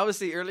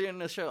obviously earlier in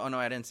the show. Oh no,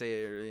 I didn't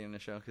say it earlier in the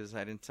show because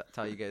I didn't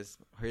tell you guys.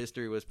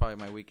 History was probably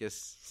my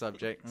weakest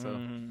subject. So,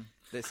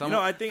 You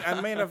know, I think I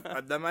may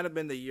have that might have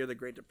been the year the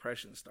Great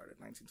Depression started,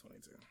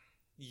 1922.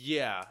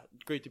 Yeah.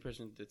 Great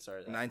Depression did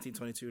start. That.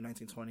 1922,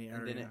 1920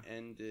 And then area. it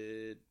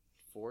ended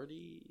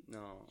 40?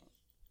 No.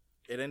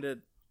 It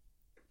ended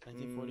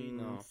 1940?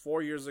 No.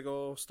 4 years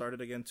ago, started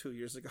again 2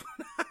 years ago.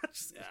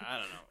 Just Yeah,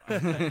 I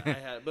don't know. I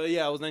had, but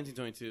yeah, it was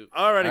 1922. Alrighty,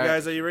 All right.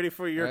 guys, are you ready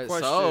for your All right,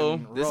 question? so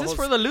this is Rojo's-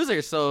 for the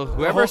losers. So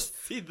whoever. Whoever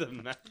see the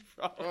map.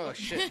 Oh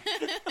shit!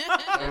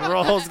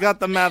 Rojo's got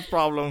the math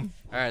problem.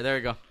 All right, there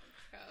we go.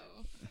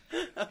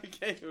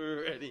 Okay,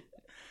 we're ready.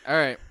 All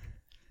right,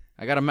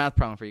 I got a math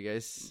problem for you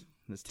guys.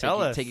 Let's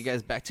Tell us. take you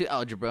guys back to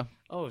algebra.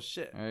 Oh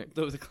shit! All right.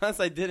 The class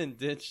I didn't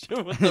ditch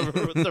with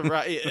the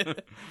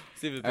riot.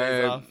 See if it All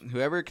pays right, off.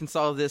 whoever can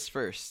solve this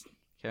first.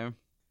 Okay,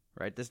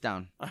 write this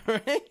down. All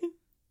right.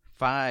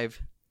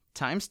 5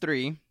 times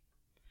 3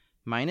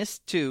 minus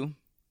 2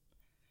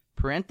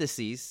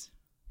 parentheses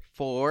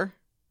 4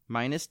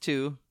 minus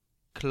 2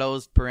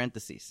 closed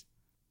parentheses.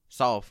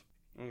 Solve.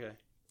 Okay.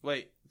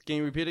 Wait. Can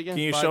you repeat again?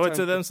 Can you 5 show it to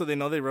times- them so they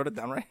know they wrote it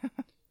down right?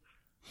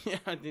 Yeah,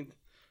 I did.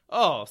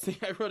 Oh, see,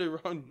 I wrote it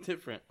wrong.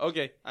 Different.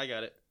 Okay, I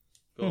got it.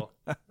 Cool.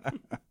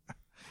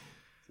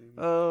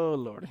 Oh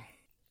Lord.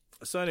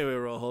 So anyway,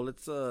 Rojo,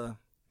 let's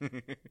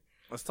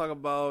talk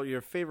about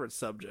your favorite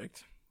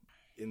subject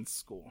in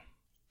school.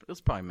 It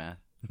was probably math.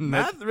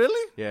 Math,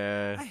 really? I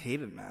Yeah.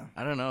 hated math.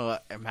 I don't know.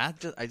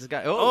 Math. I just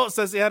got. Oh,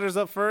 Ceci had hers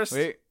up first.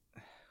 Wait.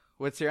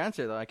 What's your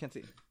answer though? I can't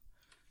see.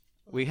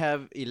 We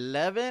have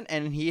 11,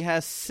 and he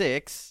has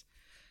 6.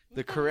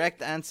 The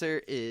correct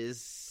answer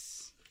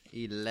is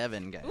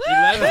 11, guys.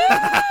 11?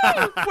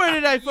 Where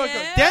did I fuck Yeah.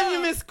 up? Damn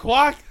you, Miss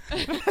Quack.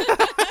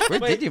 Where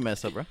Wait. did you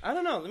mess up, bro? I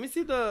don't know. Let me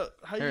see how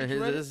you Here,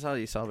 write this it. is how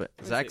you solve it.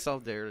 me Zach see.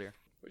 solved it earlier.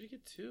 Where'd you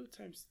get 2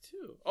 times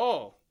 2?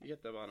 Oh, you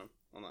get the bottom.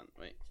 Hold on.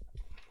 Wait.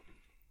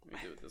 Let me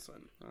do it this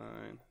one.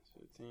 9,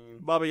 15.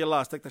 Bobby, you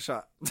lost. Take the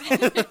shot.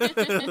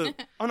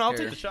 Oh, no, I'll Here.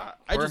 take the shot.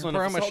 I Pour- just want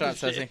pour to him a shot,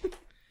 Ceci.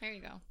 There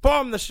you go.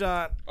 Boom, the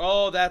shot.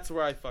 Oh, that's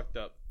where I fucked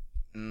up.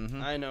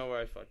 Mm-hmm. I know where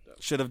I fucked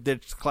up. Should have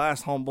ditched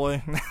class,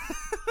 homeboy.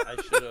 I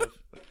should have.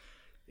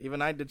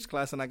 Even I ditched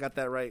class and I got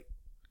that right.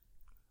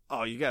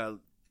 Oh, you gotta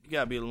You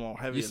gotta be a little more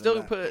heavy. You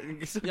still put.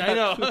 You still Yeah, I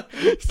know.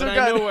 Still But got,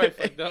 I know where I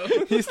fucked up.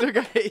 You still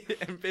got 8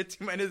 and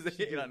 15 minus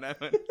 8 on that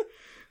one.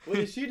 What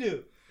did she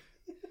do?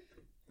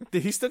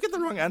 Did he still get the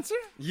wrong answer?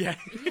 Yeah.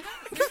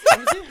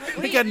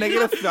 He got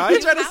negative He 5?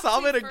 tried to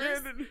solve it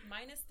again.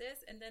 Minus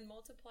this and then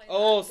multiply.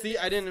 Oh, that to see,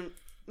 this. I didn't.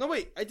 No,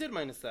 wait, I did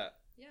minus that.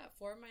 Yeah,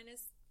 4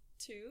 minus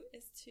 2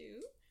 is 2.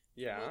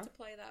 Yeah.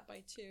 Multiply that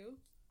by 2.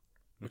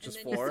 Which and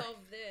is then 4. you solve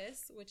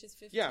this, which is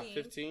 15. Yeah,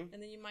 15.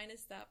 And then you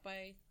minus that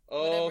by.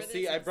 Oh, whatever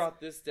see, this I is. brought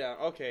this down.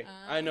 Okay,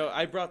 I know.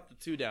 I brought the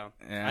 2 down.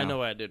 Yeah. I know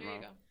what I did There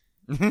wrong.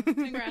 you go.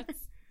 Congrats.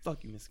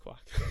 Fuck you, Miss Quack.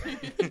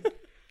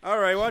 All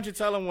right, why don't you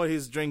tell him what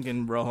he's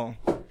drinking, bro?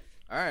 All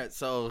right,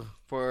 so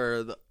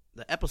for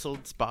the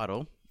episode's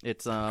bottle,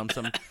 it's some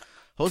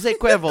Jose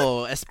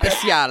Cuervo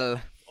Especial.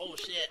 Oh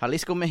shit.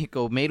 Jalisco,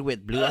 Mexico, made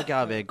with blue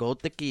agave,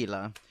 gold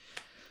tequila.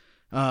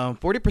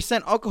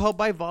 40% alcohol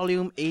by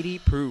volume, 80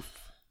 proof.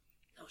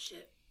 Oh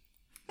shit.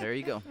 There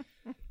you go.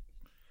 All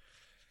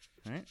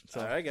right, so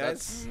All right,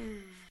 guys.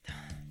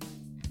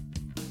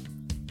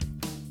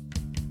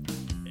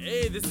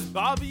 Hey, this is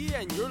Bobby,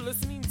 and you're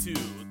listening to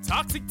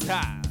Toxic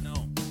Time.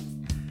 No.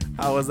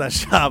 How was that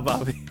shot,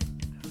 Bobby?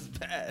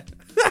 bad.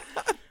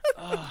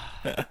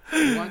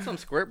 You want some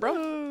squirt, bro?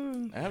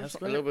 I have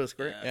a little bit of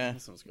squirt. Yeah.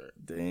 Some squirt.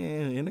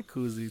 Damn, in a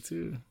koozie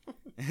too.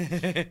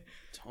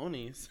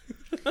 Tony's.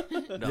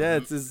 Yeah,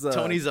 it's his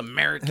Tony's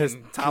American. his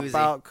top koozie.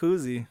 out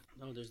koozie.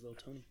 No, there's little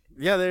Tony.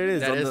 Yeah, there it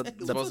is. That on is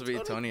the supposed to be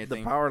Tony, I the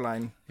think. power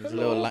line. He's a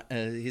little.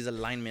 He's a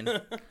lineman.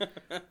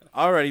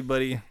 Alrighty,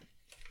 buddy.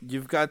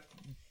 You've got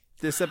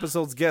this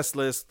episode's guest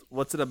list.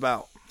 What's it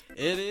about?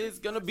 It is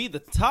going to be the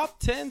top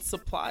 10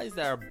 supplies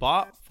that are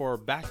bought for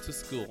back to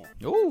school.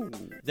 Ooh.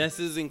 This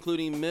is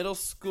including middle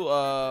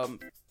school,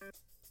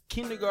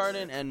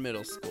 kindergarten, and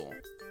middle school.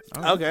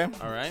 Okay.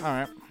 All right. All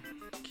right.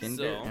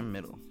 Kinder So- and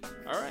middle.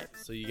 All right.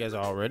 So you guys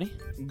are all ready?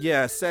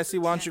 Yeah, Sassy,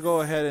 why don't you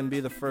go ahead and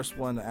be the first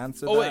one to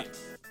answer Oh, that? wait.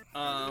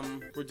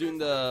 We're doing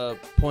the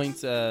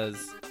points as...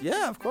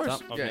 Yeah, of course.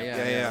 Top? Okay.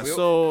 Yeah. We-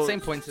 So,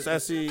 same points.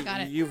 Sassy,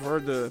 Got it. you've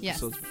heard the Yes.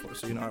 episodes before,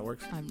 so you know how it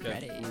works. I'm Okay.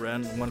 ready. We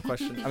ran one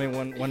question. I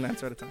mean, one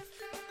answer at a time.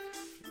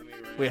 Let me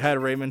write We it. had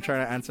Raymond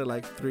trying to answer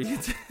like 3.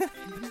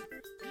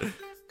 All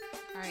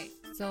right.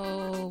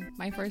 So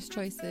my first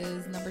choice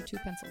is number 2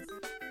 pencils.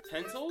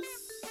 Pencils?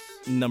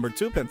 Number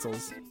 2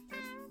 pencils.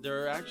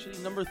 They're actually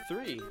number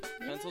 3.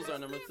 Pencils are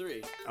number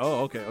 3.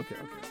 Oh, okay.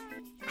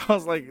 I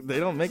was like, they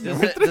don't make Does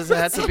number it, 3 does it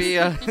have to be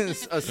a does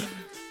is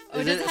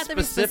it it a have to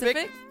be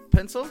specific?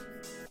 pencil?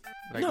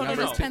 Like No.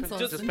 number Just two pencils.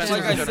 Just in like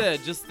general. I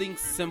said, just think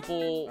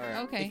simple. All right.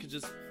 Okay. It could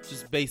just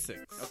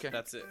basics. Okay.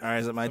 That's it. All right,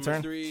 is it my Number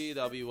turn? 3,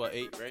 that'll be what,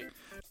 8, right?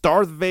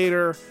 Darth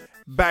Vader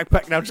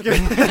backpack. No, I'm just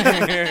kidding.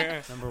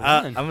 Number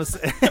 1. I'm gonna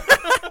say,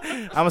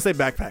 I'm gonna say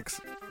backpacks.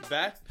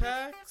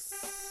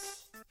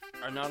 Backpacks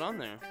are not on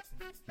there.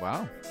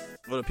 Wow.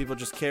 What do people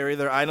just carry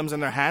their items in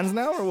their hands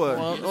now, or what?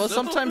 Well,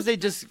 sometimes they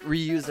just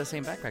reuse the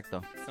same backpack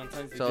though,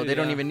 Sometimes so they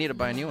don't even need to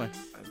buy a new one.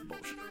 That's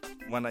bullshit.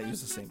 Why not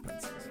use the same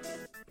pencils?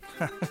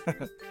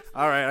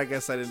 All right, I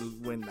guess I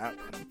didn't win that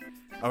one,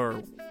 or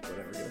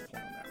whatever. Get a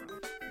point on that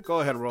round. Go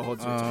ahead, Rojo.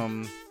 It's your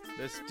turn.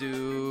 Let's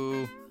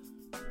do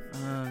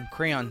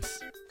crayons.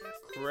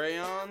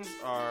 Crayons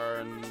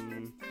are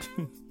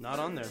not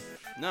on there.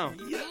 No.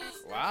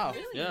 Wow.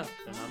 Yeah,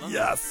 they're not on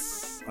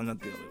Yes, I'm not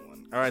the only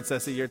one. All right,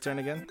 Sassy, your turn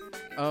again.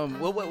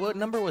 What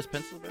number was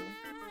pencil? Baby?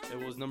 there.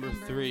 It was number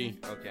 3.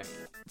 Okay.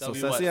 That'll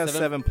So be what, Sassy has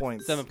 7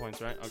 points. 7 points,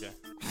 right? Okay.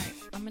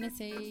 I'm gonna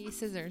say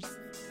scissors.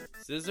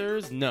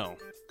 Scissors? No.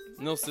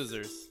 No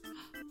scissors.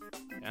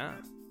 Yeah.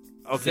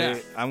 Okay,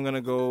 Zach. I'm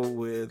gonna go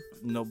with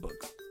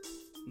notebooks.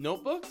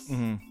 Notebooks?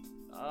 Mm-hmm.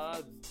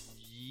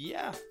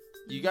 Yeah.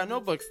 You got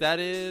notebooks. That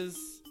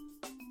is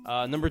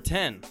number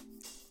 10.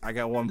 I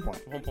got 1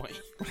 point. 1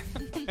 point.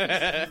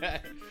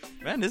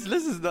 Man, this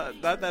list is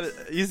not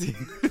that easy.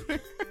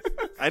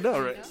 I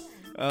know, right?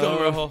 Go,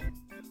 Rojo.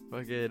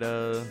 Okay.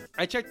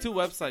 I checked 2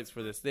 websites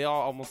for this. They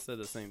all almost said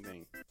the same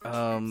thing.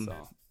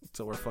 So.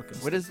 So we're fucking.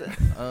 What is it?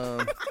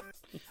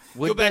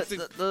 Go back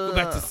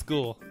to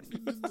school.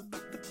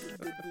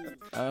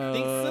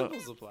 Think simple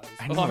supplies.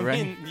 I know,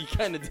 right? mean, you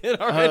kind of did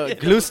already.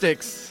 Glue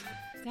sticks.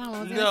 Damn, I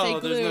was gonna No, say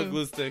glue. there's no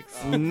glue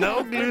sticks.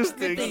 No glue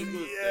sticks. thing.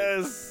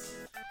 Yes.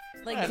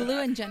 Like glue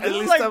in At general.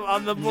 least like- I'm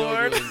on the No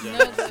board. glue in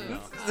No general, glue. no.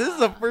 This is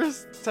the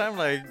first time,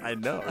 like, I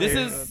know. This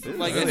right? is, This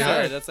like I really said,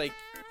 hard. that's like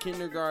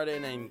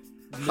kindergarten and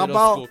How middle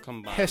about school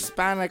combined.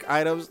 Hispanic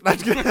items? Not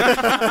kidding.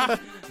 How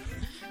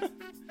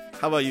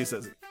about you,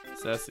 Sassy?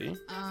 Sassy.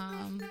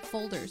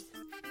 Folders.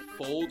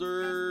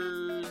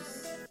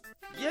 Folders.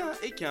 Yeah,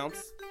 it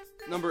counts.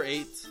 Number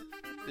 8.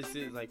 This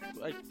is like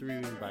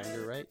 3-ring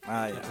binder, right?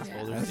 Ah, yeah.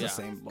 Yeah. That's Yeah. the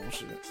same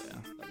bullshit. Yeah,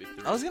 that'd be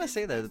 3. I was gonna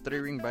say that the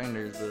 3-ring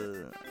binders.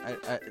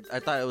 I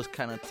thought it was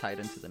kind of tied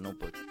into the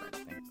notebooks type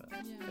thing, but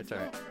Yeah. it's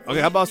alright. Okay,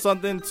 how about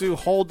something to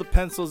hold the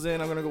pencils in?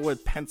 I'm gonna go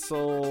with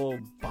pencil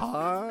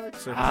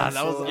box. Or Ah,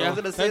 that was- pencil- I Yeah, was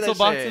gonna say pencil that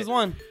box shit. is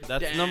 1.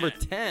 That's Damn. number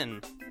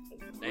 10.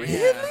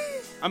 Really?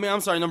 I mean, I'm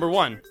sorry, number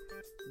 1.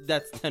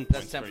 That's 10 points.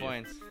 That's 10 for you.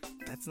 points.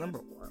 That's number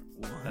one.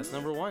 What? That's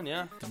number 1,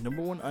 yeah. the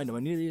number one item. I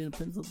need it in a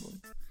pencil box.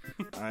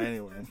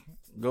 Anyway,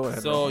 go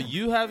ahead. So Rojo.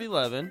 you have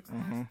 11.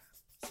 Mhm.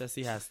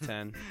 Ceci has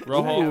 10. Ooh.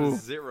 Rojo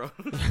 0.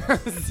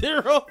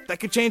 0. That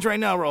could change right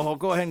now, Rojo.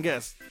 Go ahead and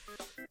guess.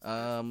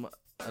 A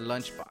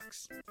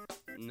lunchbox.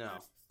 No.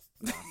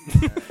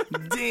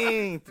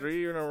 Ding,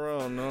 3 in a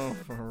row. No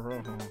for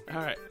Rojo. All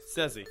right,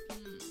 Ceci.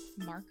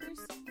 Markers?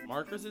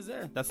 Markers is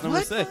there. That's number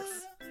What? 6.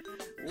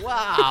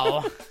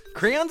 Wow.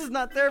 Crayons is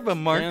not there, but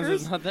Crayons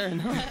markers. is not there,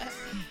 no.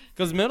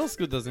 Because middle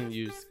school doesn't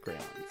use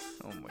crayons.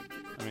 Oh my god.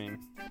 I mean,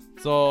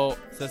 so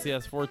Ceci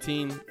has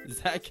 14.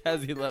 Zach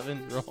has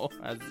 11. Rojo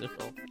has 0.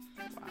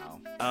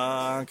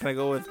 Wow. Can I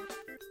go with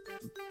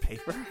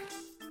paper?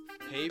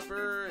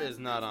 Paper is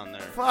not on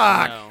there.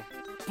 Fuck. No.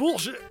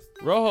 Bullshit.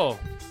 Rojo.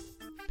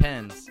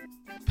 Pens.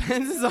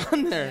 Pens is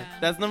on there. Yeah.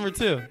 That's number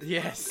 2.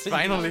 Yes.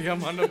 Finally,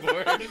 I'm on the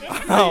board.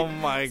 Oh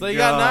my god. So you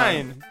got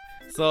 9.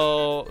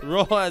 So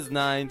Rojo has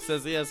 9.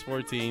 Ceci has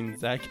 14.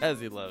 Zach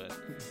has 11.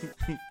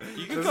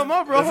 You can come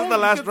up, Rojo. This is the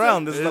last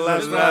round. This is the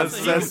last round.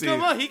 He can Ceci.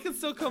 come up. He can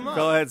still come up.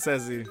 Go ahead,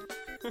 Ceci.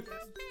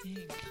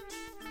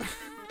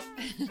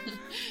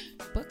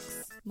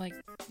 Books? Like,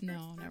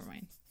 no, never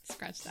mind.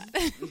 Scratch that.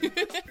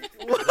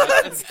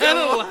 What? Is that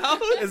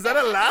allowed? Is that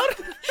allowed?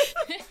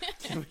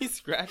 Can we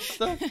scratch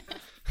stuff?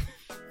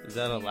 Is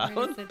that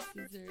allowed?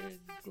 Scissors,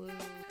 glue.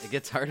 It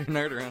gets harder and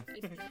harder.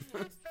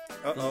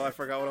 Uh-oh, I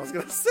forgot what I was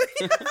going to say.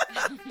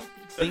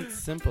 Think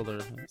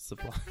simpler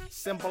supply.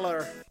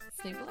 Simpler.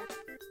 Stapler?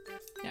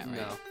 Yeah, right.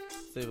 No.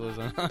 Stapler's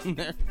not on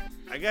there.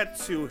 I got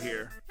 2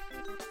 here.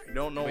 I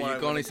don't know But why. you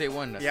can only say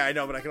one. Yeah, I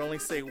know, but I can only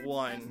say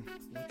 1.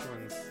 Which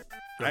one's?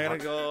 I'm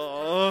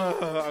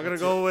gonna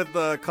go with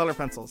the color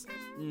pencils.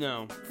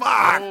 No.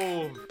 Fuck!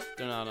 Oh,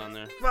 they're not on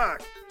there.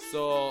 Fuck!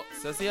 So,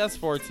 Ceci has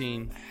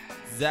 14.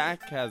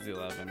 Zach has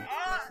 11.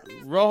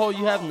 Rojo,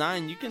 you have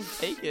 9. You can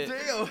take it.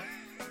 Damn.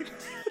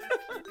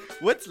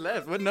 What's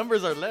left? What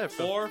numbers are left?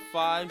 4,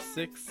 5,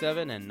 6,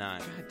 7, and 9.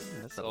 God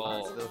damn, that's a So,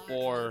 lot still.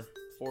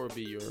 4 would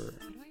be your... How do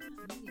I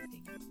not know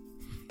these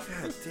things?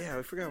 God damn,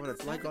 I forgot what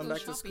it's like going Go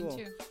back to shopping, school.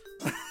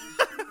 too.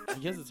 I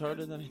guess it's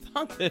harder than I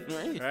thought then,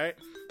 right? Right?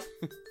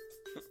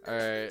 All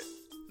right,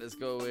 let's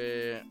go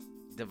with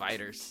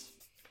dividers.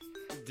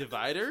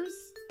 Dividers?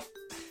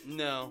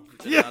 No.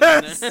 they're not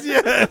on Yes, there.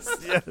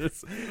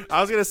 yes.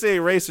 I was gonna say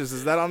erasers.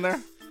 Is that on there?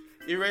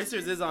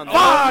 Erasers is on there.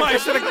 Fuck! I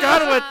should have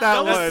gone with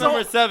that That's one.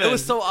 number 7. It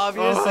was so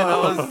obvious,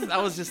 and I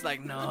was just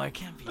like, no, I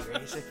can't be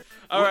racist.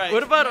 All right.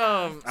 What about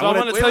So I'm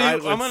gonna tell you. I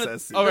I'm would gonna.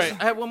 Ceci. All right.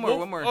 I have one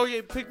more.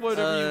 Okay, pick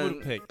whatever you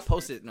would pick.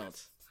 Post-it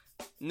notes.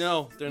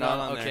 No, they're not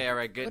on okay, there. all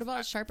right, good. What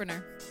about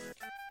sharpener?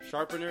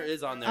 Sharpener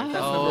is on there. Oh,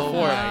 That's Oh, number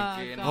 4.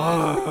 my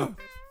God.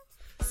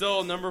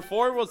 So number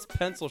 4 was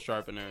pencil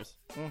sharpeners.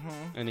 Mm-hmm.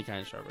 Any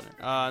kind of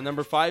sharpener.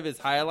 Number 5 is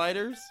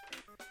highlighters.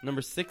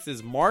 Number 6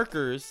 is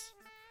markers.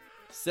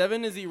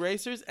 7 is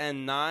erasers,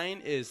 and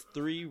 9 is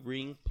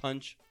 3-ring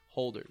punch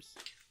holders.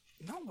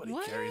 Nobody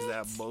What? carries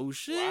that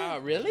bullshit.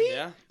 really?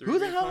 Yeah. Who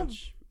the 3-ring hell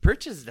punch.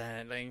 purchased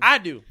that? Like, I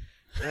do.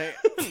 like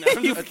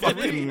You a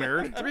fucking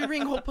nerd.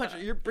 3-ring hole punch.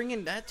 You're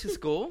bringing that to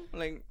school?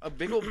 Like a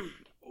big old.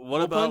 What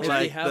Hole about punch, they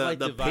like have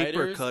the paper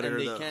dividers, cutter? and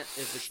they the- can't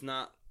if it's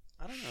not.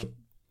 I don't know.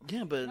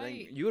 Yeah, but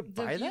Right. like you would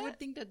buy You that. would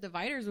think that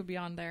dividers would be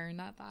on there,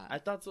 not that. I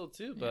thought so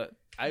too, but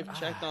I've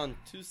checked on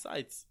 2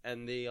 sites,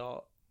 and they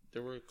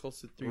were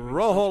close to 3.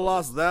 Rojo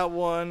lost that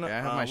one. Yeah, I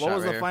have my what shot was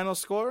right the here. final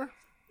score?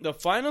 The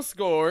final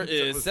score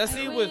is was-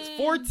 Ceci I with win.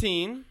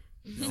 14,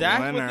 Zach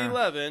with Winner.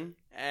 11,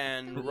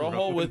 and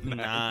Rojo with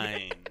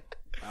 9.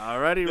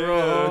 Alrighty,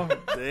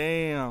 Rojo.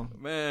 Damn.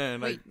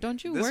 Man, like Wait,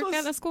 don't you this work was-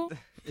 at a school?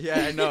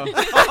 yeah, I know.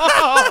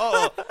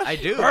 I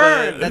do,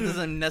 Burn. but that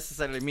doesn't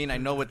necessarily mean I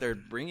know what they're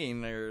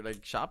bringing or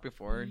like shopping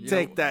for. You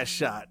Take know, that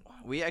shot.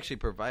 We actually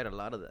provide a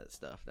lot of that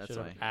stuff. That's Should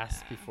why. have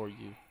asked before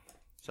you.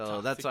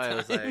 So that's why I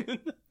was like,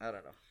 I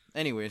don't know.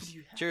 Anyways,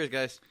 cheers,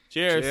 guys.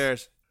 Cheers.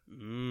 Cheers.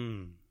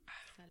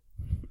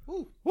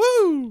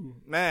 Woo!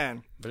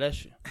 Man,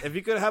 Bless you. if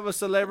you could have a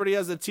celebrity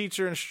as a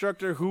teacher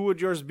instructor, who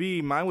would yours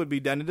be? Mine would be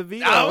Danny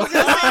DeVito.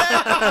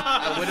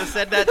 I would have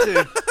said that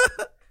too.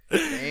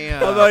 Damn.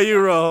 How about you,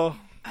 Rojo?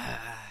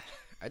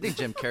 I think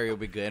Jim Carrey will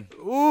be good.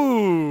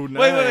 Ooh, nice.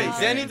 Wait. Nice.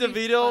 Danny That'd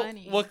be DeVito,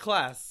 funny. what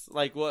class?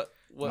 Like what?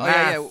 Oh,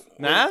 Math. yeah.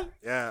 Math?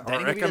 Yeah,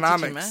 Danny or DeVito teaching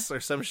economics math? or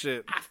some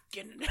shit.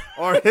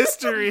 Or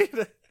history.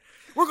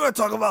 We're going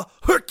to talk about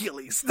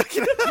Hercules.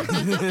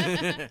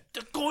 The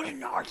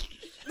Golden Arch.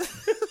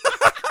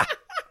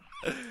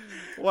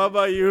 What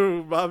about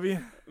you, Bobby?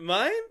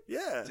 Mine?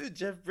 Yeah. Dude,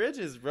 Jeff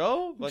Bridges,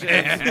 bro. Like,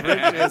 James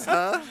Bridges,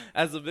 huh?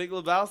 as a Big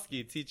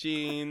Lebowski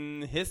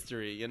teaching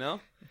history, you know?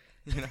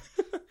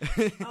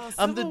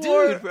 I'm the Civil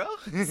War- dude, bro.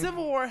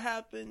 Civil War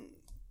happened,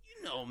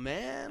 you know,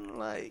 man.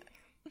 Like,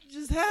 it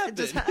just happened.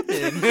 It just happened.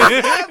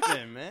 It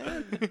happened,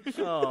 man.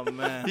 Oh,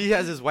 man. He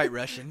has his white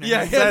Russian.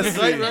 Yeah, he has That's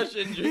White it.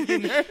 Russian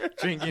drinking there.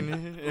 Drinking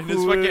in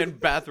his fucking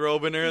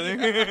bathrobe and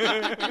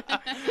everything.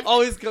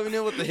 Always coming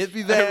in with the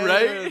hippie bag,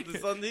 Right? The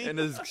Sunday. And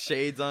his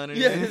shades on. And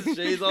yeah, everything. his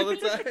shades all the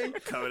time.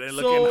 Coming in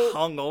So- looking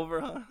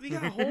hungover, huh? We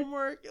got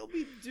homework. It'll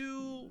be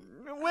due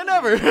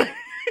Whenever.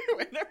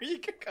 Whenever you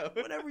can go.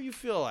 Whenever you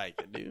feel like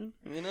it, dude.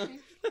 You know?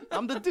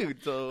 I'm the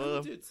dude,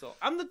 so. Dude, so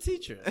I'm the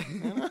teacher. You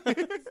know?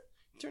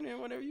 Turn in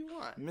whatever you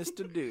want.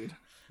 Mr. Dude.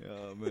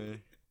 Oh,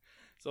 man.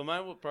 So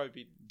mine would probably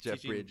be Jeff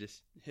teaching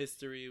Bridges.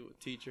 history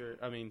teacher.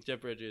 I mean,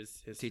 Jeff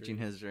Bridges history. Teaching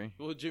history.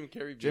 Will Jim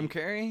Carrey be? Jim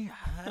Carrey?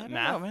 I don't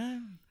Math? know,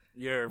 man.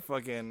 You're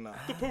fucking.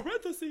 The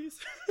parentheses.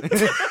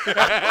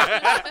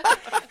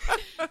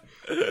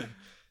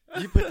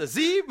 You put the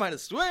Z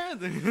minus square.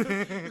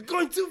 You're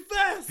going too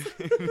fast.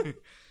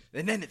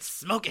 And then it's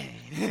smoking.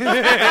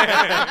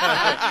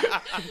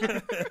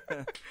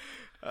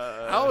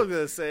 I was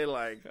gonna say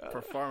like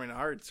performing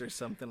arts or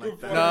something like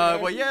that. No,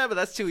 well, yeah, but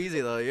that's too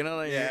easy though. You know,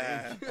 like,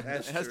 Yeah, it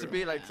that's has to true.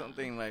 be like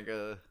something like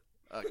a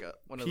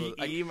one of those.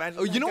 PE, imagine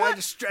oh, you that know guy what?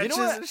 just You stretches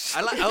know and what? shit.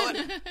 I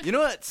like. You know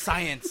what?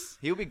 Science.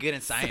 He'll be good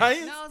in science.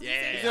 Science? No, I was Yeah.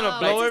 gonna say, He's gonna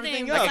blow what's his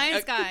everything name? up. The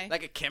science guy.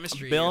 Like a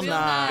chemistry. Bill or something.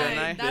 Nye.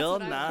 Nye. Bill Nye. That's Bill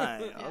what I Nye.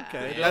 was- yeah.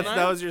 Okay, Bill that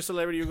Nye? was your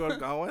celebrity you were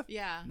going with.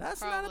 Yeah,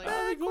 That's probably. not a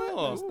bad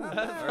Cool. It's not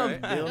That's bad. all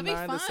right. Bill That'd be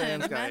Nye, the fun.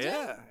 science guy. Imagine.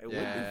 Yeah, it would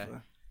Yeah. be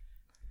fun.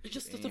 It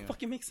just doesn't Damn.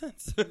 fucking make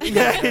sense.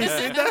 Yeah, you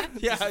see that?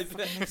 Yeah. What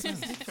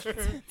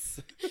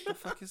the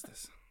fuck is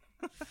this?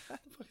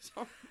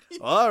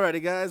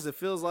 Alrighty, guys. It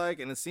feels like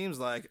and it seems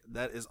like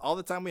that is all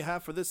the time we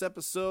have for this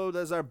episode.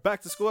 That's our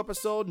back to school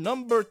episode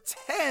number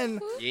 10.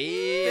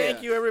 Yeah.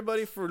 Thank you,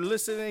 everybody, for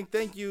listening.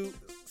 Thank you.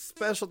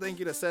 Special thank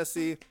you to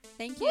Ceci.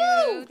 Thank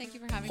you. Thank you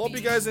for having me. Hope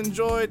you guys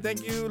enjoyed.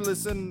 Thank you.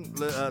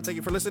 Thank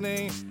you for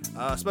listening.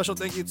 Special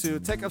thank you to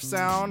Tech of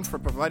Sound for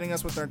providing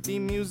us with our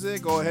theme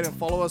music. Go ahead and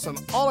follow us on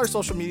all our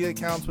social media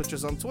accounts, which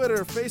is on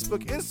Twitter,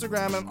 Facebook,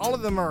 Instagram, and all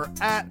of them are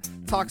at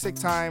Talksick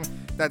Time.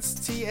 That's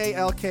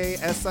TalksickTime.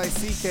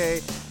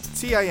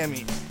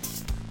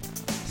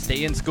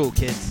 Stay in school,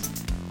 kids.